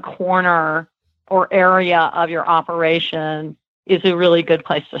finding one corner or area of your operation is a really good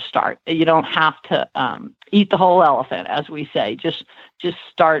place to start. You don't have to eat the whole elephant, as we say. Just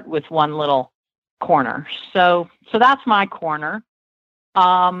start with one little corner. So that's my corner.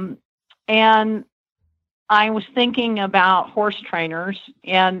 And I was thinking about horse trainers,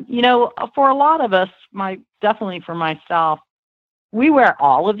 and for a lot of us, definitely for myself, we wear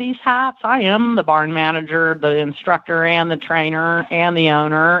all of these hats. I am the barn manager, the instructor, and the trainer, and the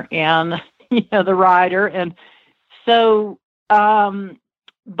owner, and the rider, and so.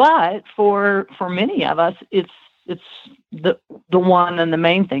 But for many of us, it's the one and the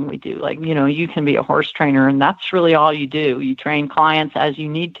main thing we do. Like you can be a horse trainer, and that's really all you do. You train clients as you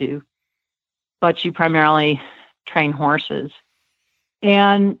need to, but you primarily train horses.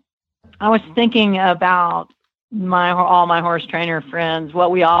 And I was thinking about all my horse trainer friends,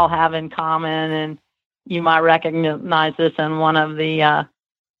 what we all have in common, and you might recognize this in one of the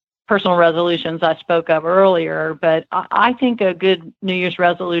personal resolutions I spoke of earlier. But I think a good New Year's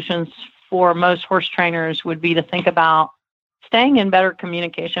resolutions for most horse trainers would be to think about staying in better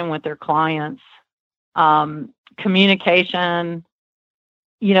communication with their clients. Communication.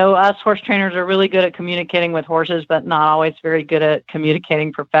 Us horse trainers are really good at communicating with horses, but not always very good at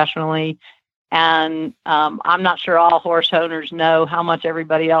communicating professionally. And I'm not sure all horse owners know how much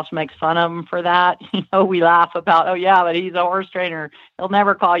everybody else makes fun of them for that. We laugh about, oh, yeah, but he's a horse trainer. He'll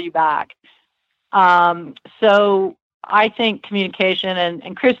never call you back. So I think communication,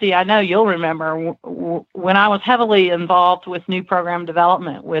 and Christy, I know you'll remember when I was heavily involved with new program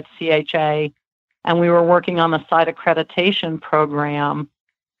development with CHA, and we were working on the site accreditation program.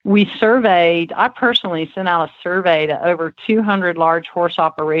 I personally sent out a survey to over 200 large horse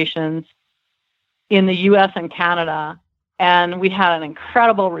operations in the U.S. and Canada, and we had an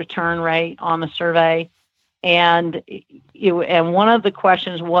incredible return rate on the survey. And one of the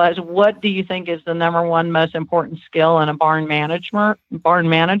questions was, what do you think is the number one most important skill in a barn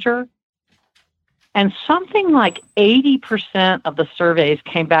manager? And something like 80% of the surveys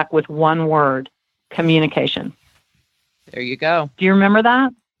came back with one word: communication. There you go. Do you remember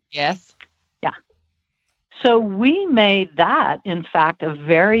that? Yes. Yeah. So we made that, in fact, a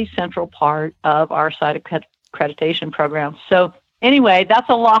very central part of our site accreditation program. So anyway, that's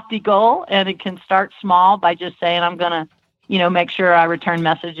a lofty goal, and it can start small by just saying, I'm going to, make sure I return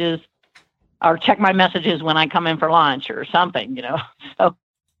messages or check my messages when I come in for lunch or something, So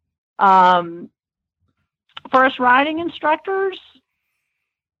for us riding instructors,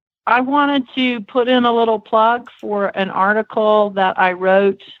 I wanted to put in a little plug for an article that I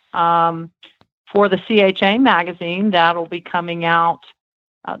wrote for the CHA magazine that'll be coming out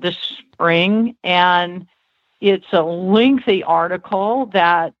this spring. And it's a lengthy article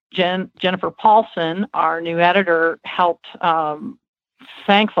that Jennifer Paulson, our new editor,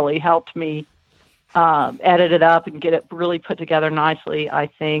 thankfully helped me edit it up and get it really put together nicely, I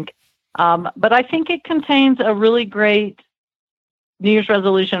think. But I think it contains a really great New Year's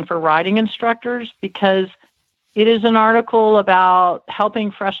resolution for riding instructors, because it is an article about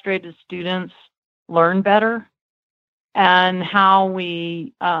helping frustrated students learn better and how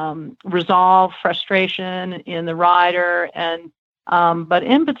we resolve frustration in the rider. And but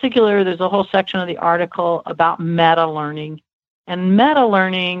in particular, there's a whole section of the article about meta learning. And meta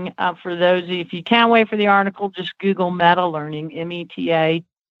learning, for those of you, if you can't wait for the article, just Google meta learning, META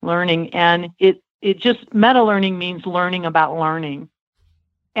learning, and it just meta learning means learning about learning.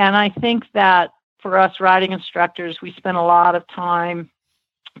 And I think that for us riding instructors, we spend a lot of time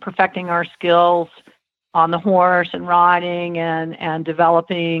perfecting our skills on the horse and riding and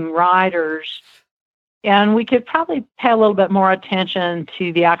developing riders. And we could probably pay a little bit more attention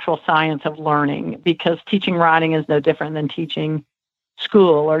to the actual science of learning, because teaching riding is no different than teaching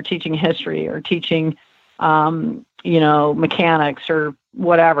school or teaching history or teaching, mechanics or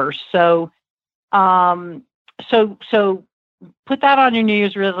whatever. So put that on your New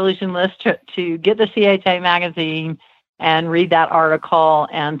Year's resolution list to get the CHA magazine and read that article,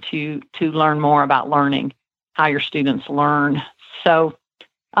 and to learn more about learning, how your students learn. So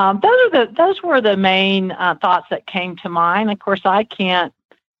those were the main thoughts that came to mind. Of course, I can't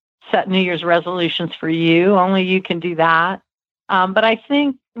set New Year's resolutions for you. Only you can do that. But I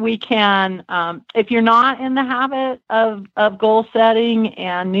think we can, if you're not in the habit of goal setting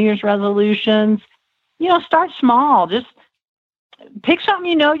and New Year's resolutions, start small. Just pick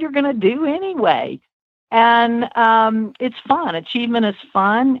something you're going to do anyway. And it's fun. Achievement is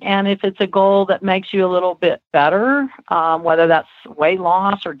fun. And if it's a goal that makes you a little bit better, whether that's weight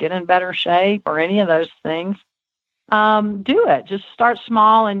loss or get in better shape or any of those things, do it. Just start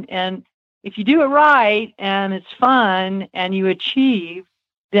small. And if you do it right and it's fun and you achieve,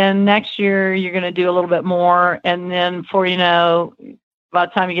 then next year you're going to do a little bit more. And then before you know, by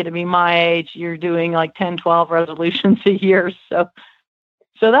the time you get to be my age, you're doing like 10, 12 resolutions a year. So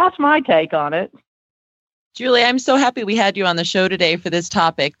that's my take on it. Julie, I'm so happy we had you on the show today for this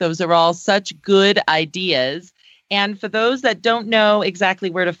topic. Those are all such good ideas. And for those that don't know exactly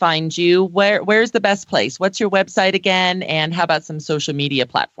where to find you, where's the best place? What's your website again? And how about some social media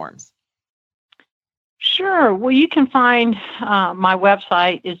platforms? Sure. Well, you can find my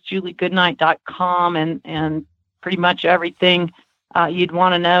website is juliegoodnight.com, and pretty much everything you'd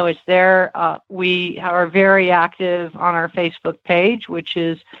want to know is there. We are very active on our Facebook page, which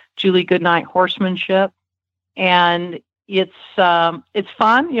is Julie Goodnight Horsemanship, and it's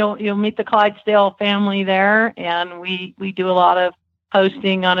fun. You'll meet the Clydesdale family there, and we do a lot of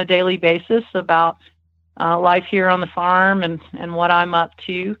posting on a daily basis about life here on the farm and what I'm up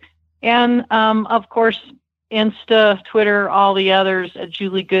to. And, of course, Insta, Twitter, all the others at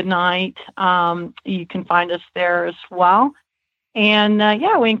Julie Goodnight. You can find us there as well. And,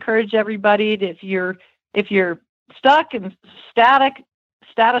 we encourage everybody to, if you're stuck in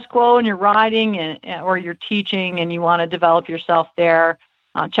status quo and you're riding or you're teaching and you want to develop yourself there,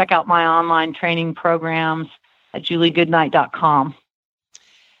 check out my online training programs at juliegoodnight.com.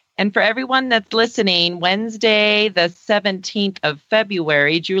 And for everyone that's listening, Wednesday, the 17th of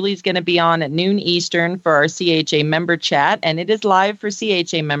February, Julie's going to be on at noon Eastern for our CHA member chat. And it is live for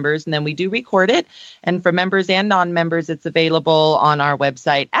CHA members. And then we do record it. And for members and non-members, it's available on our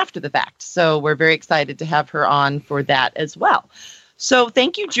website after the fact. So we're very excited to have her on for that as well. So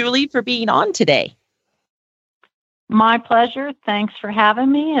thank you, Julie, for being on today. My pleasure. Thanks for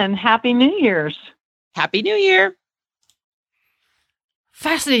having me, and Happy New Year's. Happy New Year.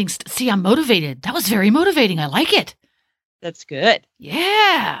 Fascinating. See, I'm motivated. That was very motivating. I like it. That's good.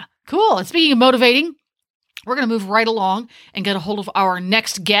 Yeah. Cool. And speaking of motivating, we're going to move right along and get a hold of our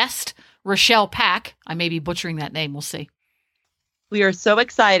next guest, Rochelle Pack. I may be butchering that name. We'll see. We are so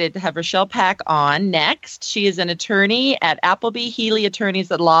excited to have Rochelle Pack on next. She is an attorney at Appleby Healy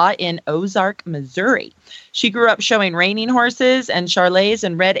Attorneys at Law in Ozark, Missouri. She grew up showing reining horses and Charolais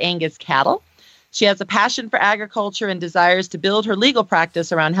and Red Angus cattle. She has a passion for agriculture and desires to build her legal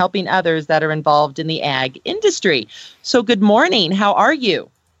practice around helping others that are involved in the ag industry. So good morning. How are you?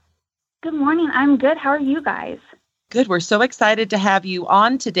 Good morning. I'm good. How are you guys? Good. We're so excited to have you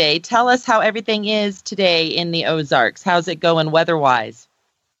on today. Tell us how everything is today in the Ozarks. How's it going weather-wise?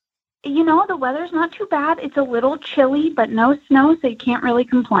 You know, the weather's not too bad. It's a little chilly, but no snow, so you can't really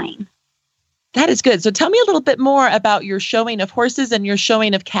complain. That is good. So tell me a little bit more about your showing of horses and your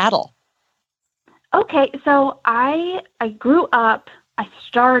showing of cattle. Okay, so I grew up, I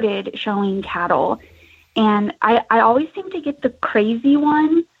started showing cattle, and I always seem to get the crazy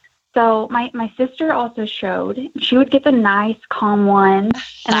one. So my sister also showed. She would get the nice, calm one,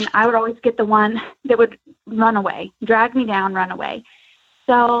 and I would always get the one that would run away, drag me down, run away.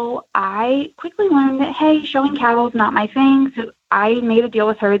 So I quickly learned that, hey, showing cattle is not my thing. So I made a deal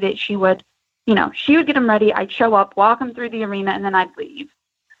with her that she would get them ready. I'd show up, walk them through the arena, and then I'd leave.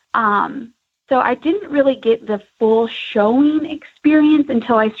 So I didn't really get the full showing experience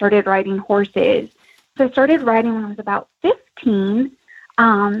until I started riding horses. So I started riding when I was about 15,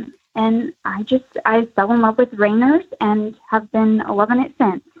 and I fell in love with reiners and have been loving it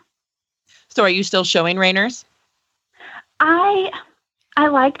since. So are you still showing reiners? I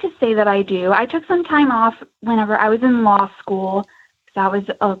like to say that I do. I took some time off whenever I was in law school. That was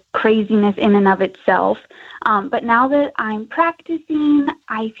a craziness in and of itself. But now that I'm practicing,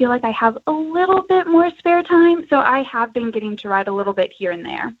 I feel like I have a little bit more spare time. So I have been getting to ride a little bit here and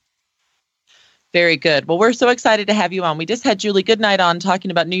there. Very good. Well, we're so excited to have you on. We just had Julie Goodnight on talking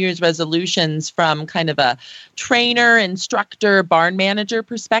about New Year's resolutions from kind of a trainer, instructor, barn manager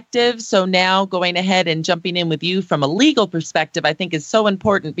perspective. So now going ahead and jumping in with you from a legal perspective, I think is so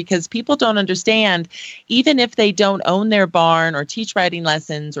important because people don't understand, even if they don't own their barn or teach riding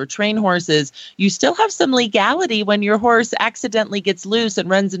lessons or train horses, you still have some legality when your horse accidentally gets loose and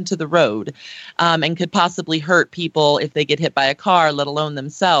runs into the road and could possibly hurt people if they get hit by a car, let alone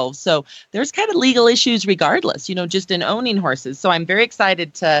themselves. So there's kind of legal issues regardless, just in owning horses. So I'm very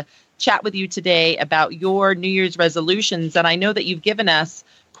excited to chat with you today about your New Year's resolutions. And I know that you've given us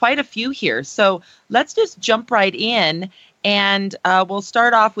quite a few here. So let's just jump right in. And we'll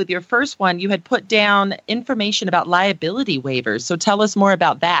start off with your first one. You had put down information about liability waivers. So tell us more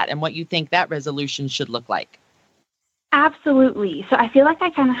about that and what you think that resolution should look like. Absolutely. So I feel like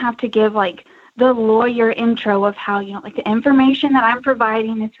I kind of have to give the lawyer intro of how, the information that I'm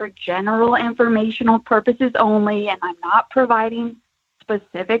providing is for general informational purposes only, and I'm not providing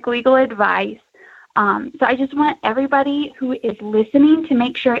specific legal advice. So I just want everybody who is listening to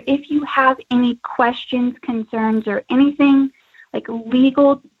make sure if you have any questions, concerns, or anything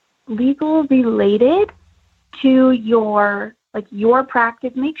legal related to your like your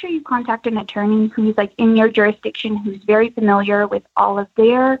practice, make sure you contact an attorney who's like in your jurisdiction, who's very familiar with all of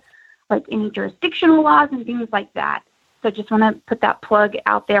their, like any jurisdictional laws and things like that. So just want to put that plug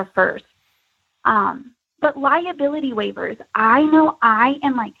out there first. But liability waivers, I know I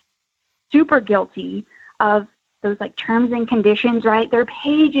am like super guilty of those like terms and conditions, right? They're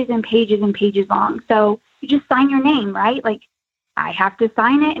pages and pages and pages long. So you just sign your name, right? Like I have to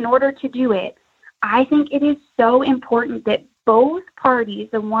sign it in order to do it. I think it is so important that both parties,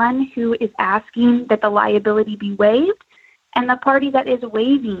 the one who is asking that the liability be waived and the party that is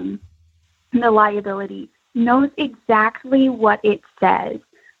waiving the liability, knows exactly what it says.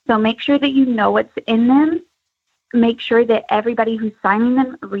 So make sure that you know what's in them. Make sure that everybody who's signing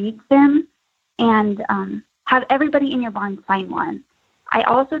them reads them, and have everybody in your barn sign one. I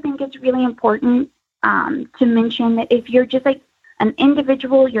also think it's really important to mention that if you're just like an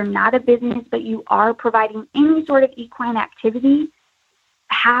individual, you're not a business, but you are providing any sort of equine activity,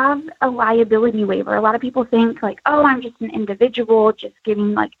 have a liability waiver. A lot of people think like, oh, I'm just an individual, just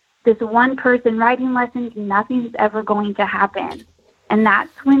giving like this one person riding lessons, nothing's ever going to happen. And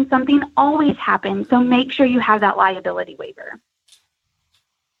that's when something always happens. So make sure you have that liability waiver.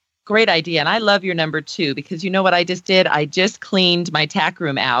 Great idea. And I love your number 2, because you know what I just did? I just cleaned my tack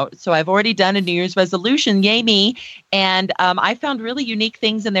room out. So I've already done a New Year's resolution. Yay me. And I found really unique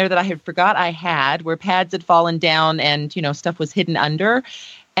things in there that I had forgot I had, where pads had fallen down and, you know, stuff was hidden under.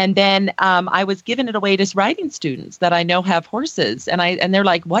 And then I was giving it away to riding students that I know have horses. And they're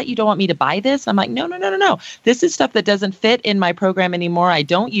like, what? You don't want me to buy this? I'm like, no. This is stuff that doesn't fit in my program anymore. I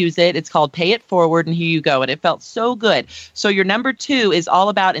don't use it. It's called Pay It Forward, and here you go. And it felt so good. So your number 2 is all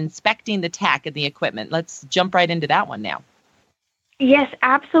about inspecting the tack and the equipment. Let's jump right into that one now. Yes,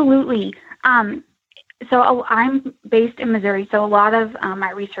 absolutely. So I'm based in Missouri, so a lot of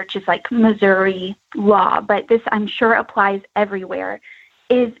my research is like Missouri law, but this I'm sure applies everywhere.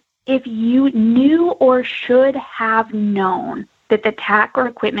 Is if you knew or should have known that the tack or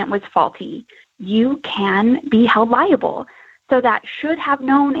equipment was faulty, you can be held liable. So that should have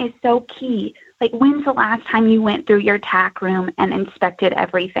known is so key. Like, when's the last time you went through your tack room and inspected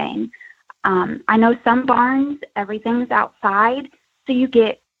everything? I know some barns, everything's outside, so you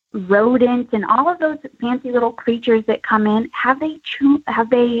get rodents and all of those fancy little creatures that come in. Have they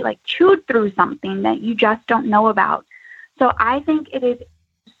chewed through something that you just don't know about? So I think it is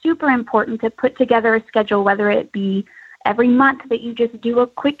super important to put together a schedule, whether it be every month that you just do a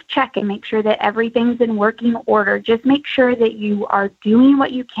quick check and make sure that everything's in working order. Just make sure that you are doing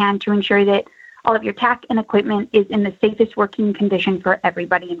what you can to ensure that all of your tack and equipment is in the safest working condition for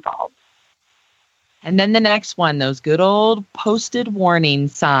everybody involved. And then the next one, those good old posted warning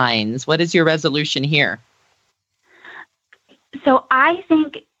signs. What is your resolution here? So I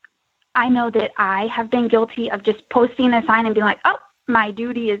know that I have been guilty of just posting a sign and being like, oh, my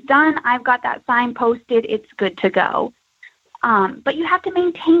duty is done. I've got that sign posted. It's good to go. But you have to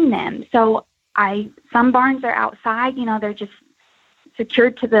maintain them. So some barns are outside, they're just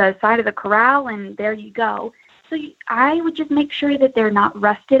secured to the side of the corral, and there you go. So I would just make sure that they're not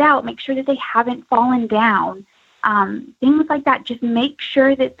rusted out, make sure that they haven't fallen down, things like that. Just make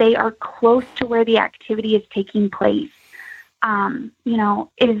sure that they are close to where the activity is taking place.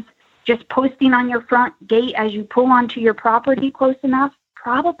 Is just posting on your front gate as you pull onto your property close enough?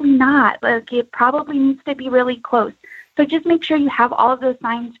 Probably not. Like, it probably needs to be really close. So just make sure you have all of those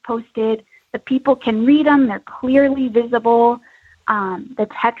signs posted. The people can read them. They're clearly visible. The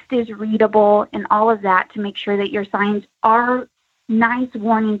text is readable, and all of that to make sure that your signs are nice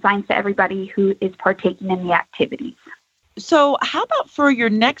warning signs to everybody who is partaking in the activities. So how about for your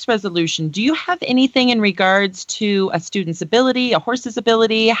next resolution? Do you have anything in regards to a student's ability, a horse's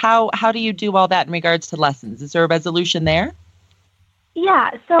ability? How do you do all that in regards to lessons? Is there a resolution there?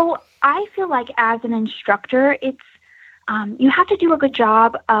 Yeah, so I feel like as an instructor, it's you have to do a good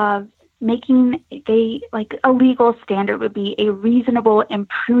job of making a legal standard would be a reasonable and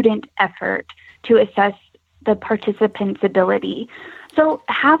prudent effort to assess the participant's ability. So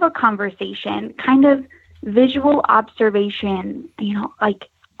have a conversation, kind of visual observation,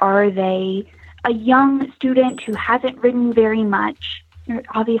 are they a young student who hasn't ridden very much? You're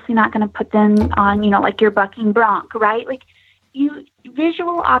obviously not going to put them on, your bucking bronc, right?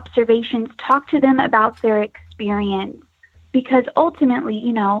 Visual observations, talk to them about their experience, because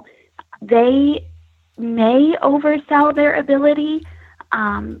ultimately, they may oversell their ability,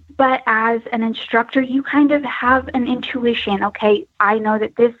 but as an instructor, you kind of have an intuition. Okay, I know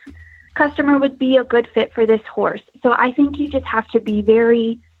that this customer would be a good fit for this horse. So I think you just have to be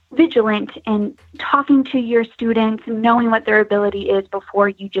very vigilant in talking to your students, knowing what their ability is before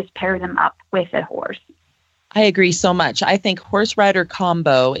you just pair them up with a horse. I agree so much. I think horse rider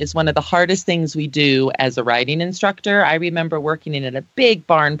combo is one of the hardest things we do as a riding instructor. I remember working in a big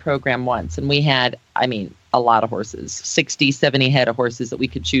barn program once, and we had, a lot of horses, 60, 70 head of horses that we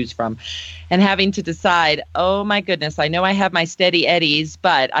could choose from, and having to decide, oh my goodness, I know I have my steady eddies,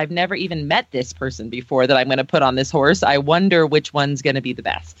 but I've never even met this person before that I'm going to put on this horse. I wonder which one's going to be the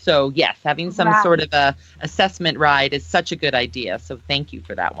best. So yes, having some sort of a assessment ride is such a good idea. So thank you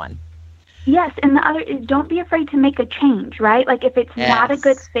for that one. Yes, and the other is don't be afraid to make a change, right? Like if it's not a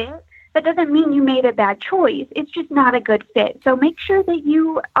good fit, that doesn't mean you made a bad choice. It's just not a good fit. So make sure that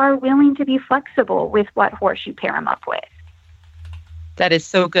you are willing to be flexible with what horse you pair them up with. That is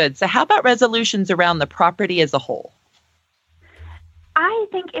so good. So how about resolutions around the property as a whole? I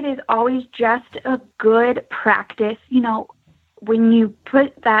think it is always just a good practice. When you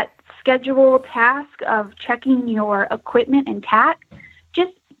put that scheduled task of checking your equipment and tack,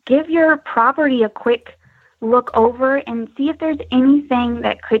 just give your property a quick look over and see if there's anything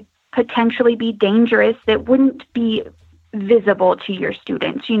that could potentially be dangerous that wouldn't be visible to your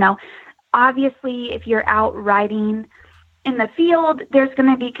students. Obviously, if you're out riding in the field, there's going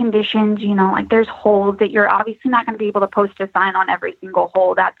to be conditions, like there's holes that you're obviously not going to be able to post a sign on every single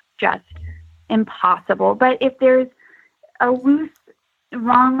hole. That's just impossible. But if there's a loose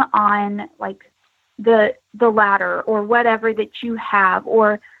rung on like the ladder or whatever that you have,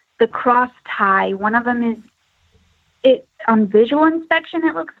 or the cross tie, one of them is on visual inspection,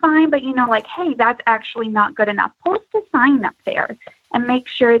 it looks fine, but hey, that's actually not good enough. Post a sign up there and make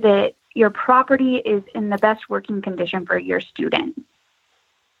sure that your property is in the best working condition for your student.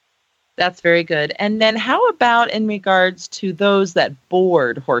 That's very good. And then how about in regards to those that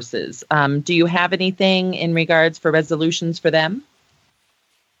board horses? Do you have anything in regards for resolutions for them?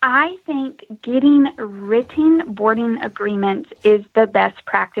 I think getting written boarding agreements is the best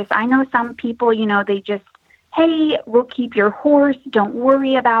practice. I know some people, they just, hey, we'll keep your horse, don't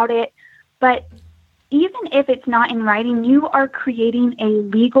worry about it. But even if it's not in writing, you are creating a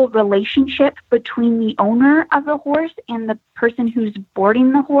legal relationship between the owner of the horse and the person who's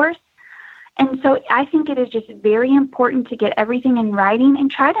boarding the horse. And so I think it is just very important to get everything in writing and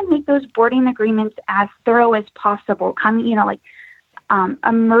try to make those boarding agreements as thorough as possible.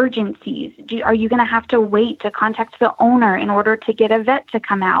 Emergencies. Are you going to have to wait to contact the owner in order to get a vet to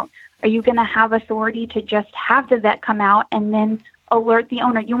come out? Are you going to have authority to just have the vet come out and then alert the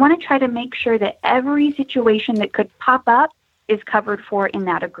owner? You want to try to make sure that every situation that could pop up is covered for in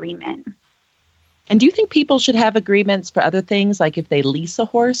that agreement. And do you think people should have agreements for other things, like if they lease a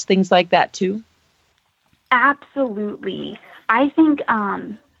horse, things like that too? Absolutely. I think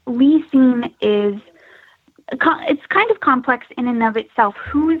leasing it's kind of complex in and of itself.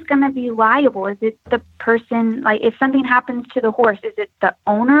 Who is going to be liable? Is it the person, like if something happens to the horse, is it the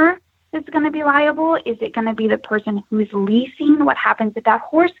owner that's going to be liable? Is it going to be the person who's leasing? What happens if that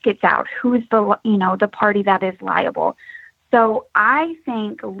horse gets out? Who's the party that is liable? So I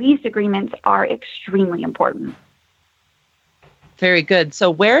think lease agreements are extremely important. Very good.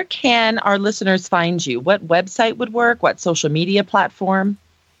 So where can our listeners find you? What website would work? What social media platform?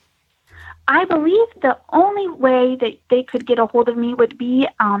 I believe the only way that they could get a hold of me would be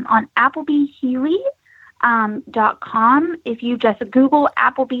on ApplebyHealy.com. If you just Google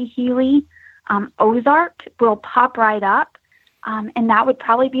Appleby Healy Ozark, will pop right up. And that would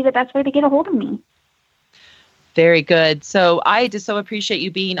probably be the best way to get a hold of me. Very good. So I just so appreciate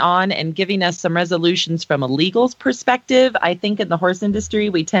you being on and giving us some resolutions from a legal perspective. I think in the horse industry,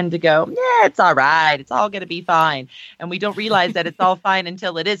 we tend to go, yeah, it's all right. It's all going to be fine. And we don't realize that it's all fine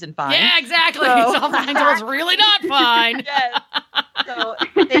until it isn't fine. Yeah, exactly. It's all fine until it's really not fine. Yes. So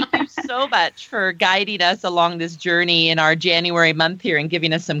thank you so much for guiding us along this journey in our January month here and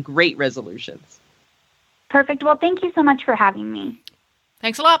giving us some great resolutions. Perfect. Well, thank you so much for having me.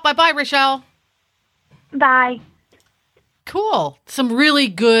 Thanks a lot. Bye-bye, Rochelle. Bye. Cool. Some really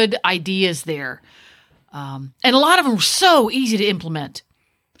good ideas there. And a lot of them are so easy to implement.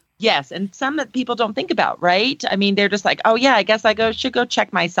 Yes, and some that people don't think about, right? I mean, they're just like, oh, yeah, I guess should go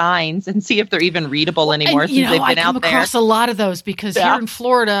check my signs and see if they're even readable anymore since they've been out there. I come across a lot of those because here in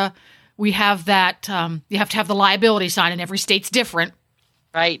Florida, we have that, you have to have the liability sign, and every state's different.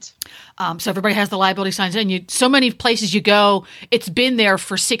 Right. So everybody has the liability signs, and so many places you go, it's been there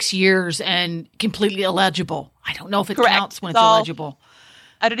for 6 years and completely illegible. I don't know if it counts when it's illegible.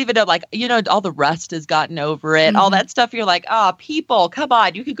 I don't even know, all the rust has gotten over it, all that stuff. You're like, people, come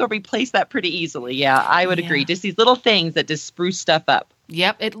on, you could go replace that pretty easily. Yeah, I would agree. Just these little things that just spruce stuff up.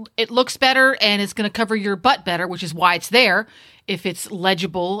 Yep, it looks better, and it's going to cover your butt better, which is why it's there, if it's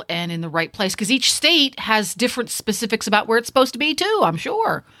legible and in the right place. Because each state has different specifics about where it's supposed to be, too, I'm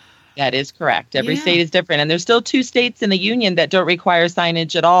sure. That is correct. Every state is different. And there's still 2 states in the union that don't require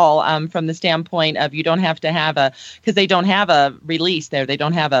signage at all from the standpoint of you don't have to have because they don't have a release there. They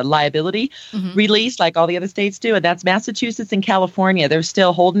don't have a liability release like all the other states do. And that's Massachusetts and California. They're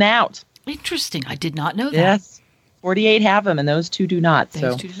still holding out. Interesting. I did not know that. Yes. 48 have them and those 2 do not.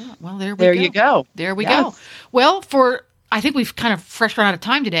 Those 2 do not. Well, there go. you go. There we go. Well, I think we've kind of fresh run out of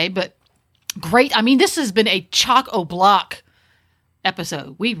time today, but great. I mean, this has been a chock-o-block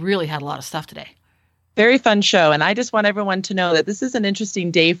episode. We really had a lot of stuff today. Very fun show. And I just want everyone to know that this is an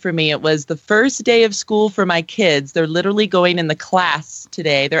interesting day for me. It was the first day of school for my kids. They're literally going in the class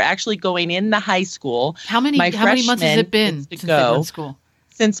today. They're actually going in the high school. How many months has it been since they've been in school?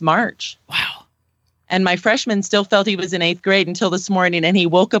 Since March. Wow. And my freshman still felt he was in 8th grade until this morning, and he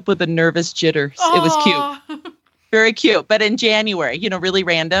woke up with a nervous jitter. It was cute. Very cute. But in January, really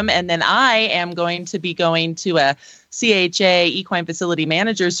random. And then I am going to be going to a CHA Equine Facility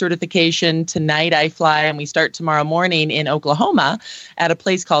Manager certification tonight. I fly and we start tomorrow morning in Oklahoma at a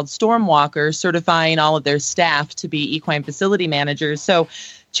place called Stormwalker, certifying all of their staff to be equine facility managers. So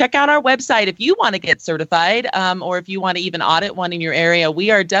check out our website if you want to get certified or if you want to even audit one in your area.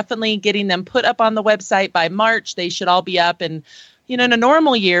 We are definitely getting them put up on the website by March. They should all be up. And in a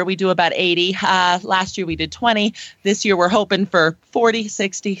normal year, we do about 80. Last year, we did 20. This year, we're hoping for 40,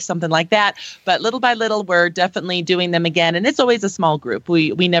 60, something like that. But little by little, we're definitely doing them again. And it's always a small group.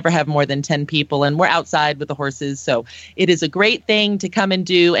 We never have more than 10 people, and we're outside with the horses. So it is a great thing to come and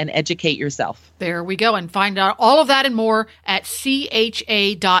do and educate yourself. There we go. And find out all of that and more at cha.horse.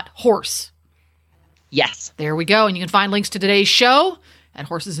 Yes. There we go. And you can find links to today's show at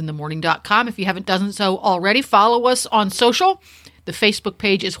horsesinthemorning.com. If you haven't done so already, follow us on social. The Facebook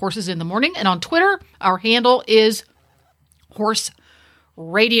page is Horses in the Morning. And on Twitter, our handle is Horse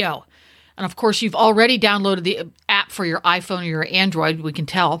Radio. And of course, you've already downloaded the app for your iPhone or your Android, we can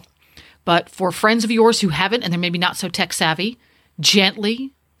tell. But for friends of yours who haven't, and they're maybe not so tech savvy,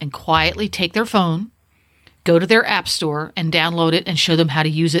 gently and quietly take their phone, go to their app store and download it and show them how to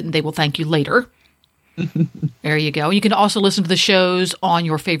use it, and they will thank you later. There you go. You can also listen to the shows on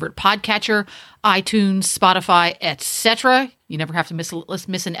your favorite podcatcher, iTunes, Spotify, etc. You never have to miss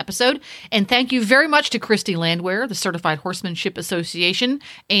an episode. And thank you very much to Christy Landwehr, the Certified Horsemanship Association,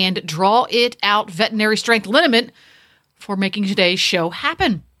 and Draw It Out Veterinary Strength Liniment for making today's show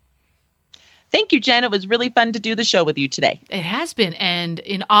happen. Thank you, Jen. It was really fun to do the show with you today. It has been. And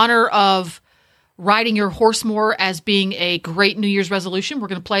in honor of riding your horse more as being a great New Year's resolution, we're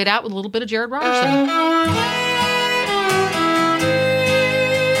going to play it out with a little bit of Jared Robertson.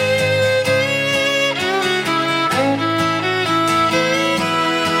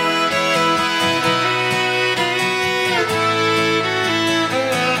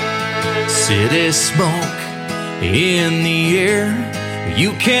 City smoke in the air,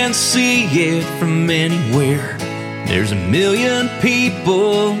 you can't see it from anywhere. There's a million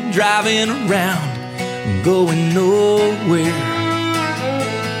people driving around, going nowhere.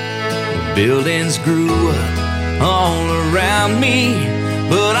 Buildings grew up all around me,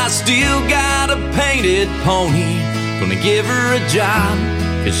 but I still got a painted pony. Gonna give her a job,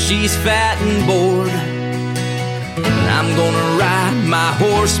 'cause she's fat and bored. I'm gonna ride my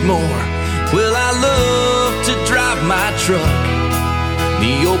horse more. Well, I love to drive my truck.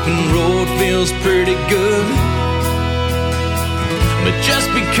 The open road feels pretty good. But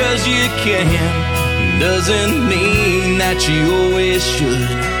just because you can doesn't mean that you always should.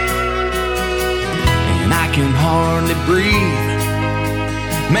 And I can hardly breathe.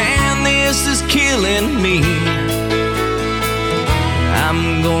 Man, this is killing me.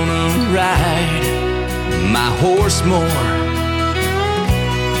 I'm gonna ride my horse more.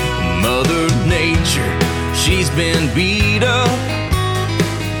 Mother Nature, she's been beat up.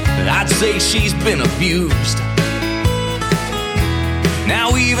 I'd say she's been abused.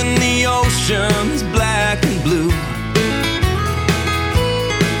 Now even the ocean's black and blue.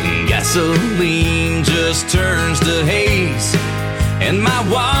 Gasoline just turns to haze, and my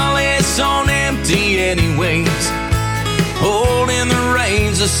wallet's on empty anyways. Holding the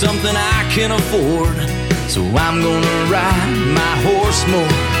reins is something I can afford, so I'm gonna ride my horse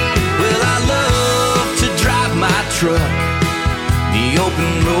more. Well, I love to drive my truck. The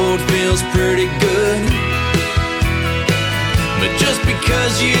open road feels pretty good. But just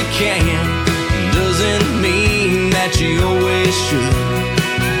because you can doesn't mean that you always should.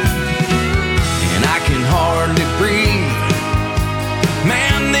 And I can hardly breathe.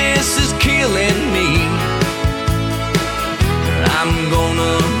 Man, this is killing me. I'm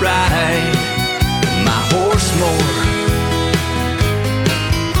gonna ride my horse more.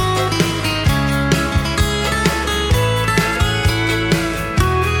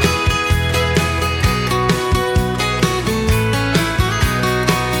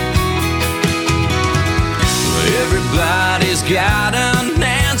 got an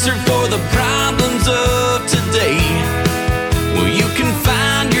answer for the problems of today. Well, you can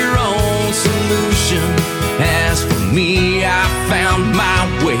find your own solution. As for me, I found my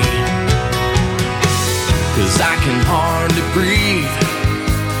way. 'Cause I can hardly breathe.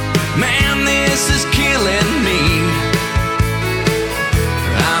 Man, this is killing me.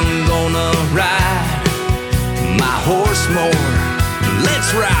 I'm gonna ride my horse more.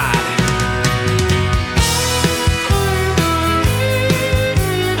 Let's ride.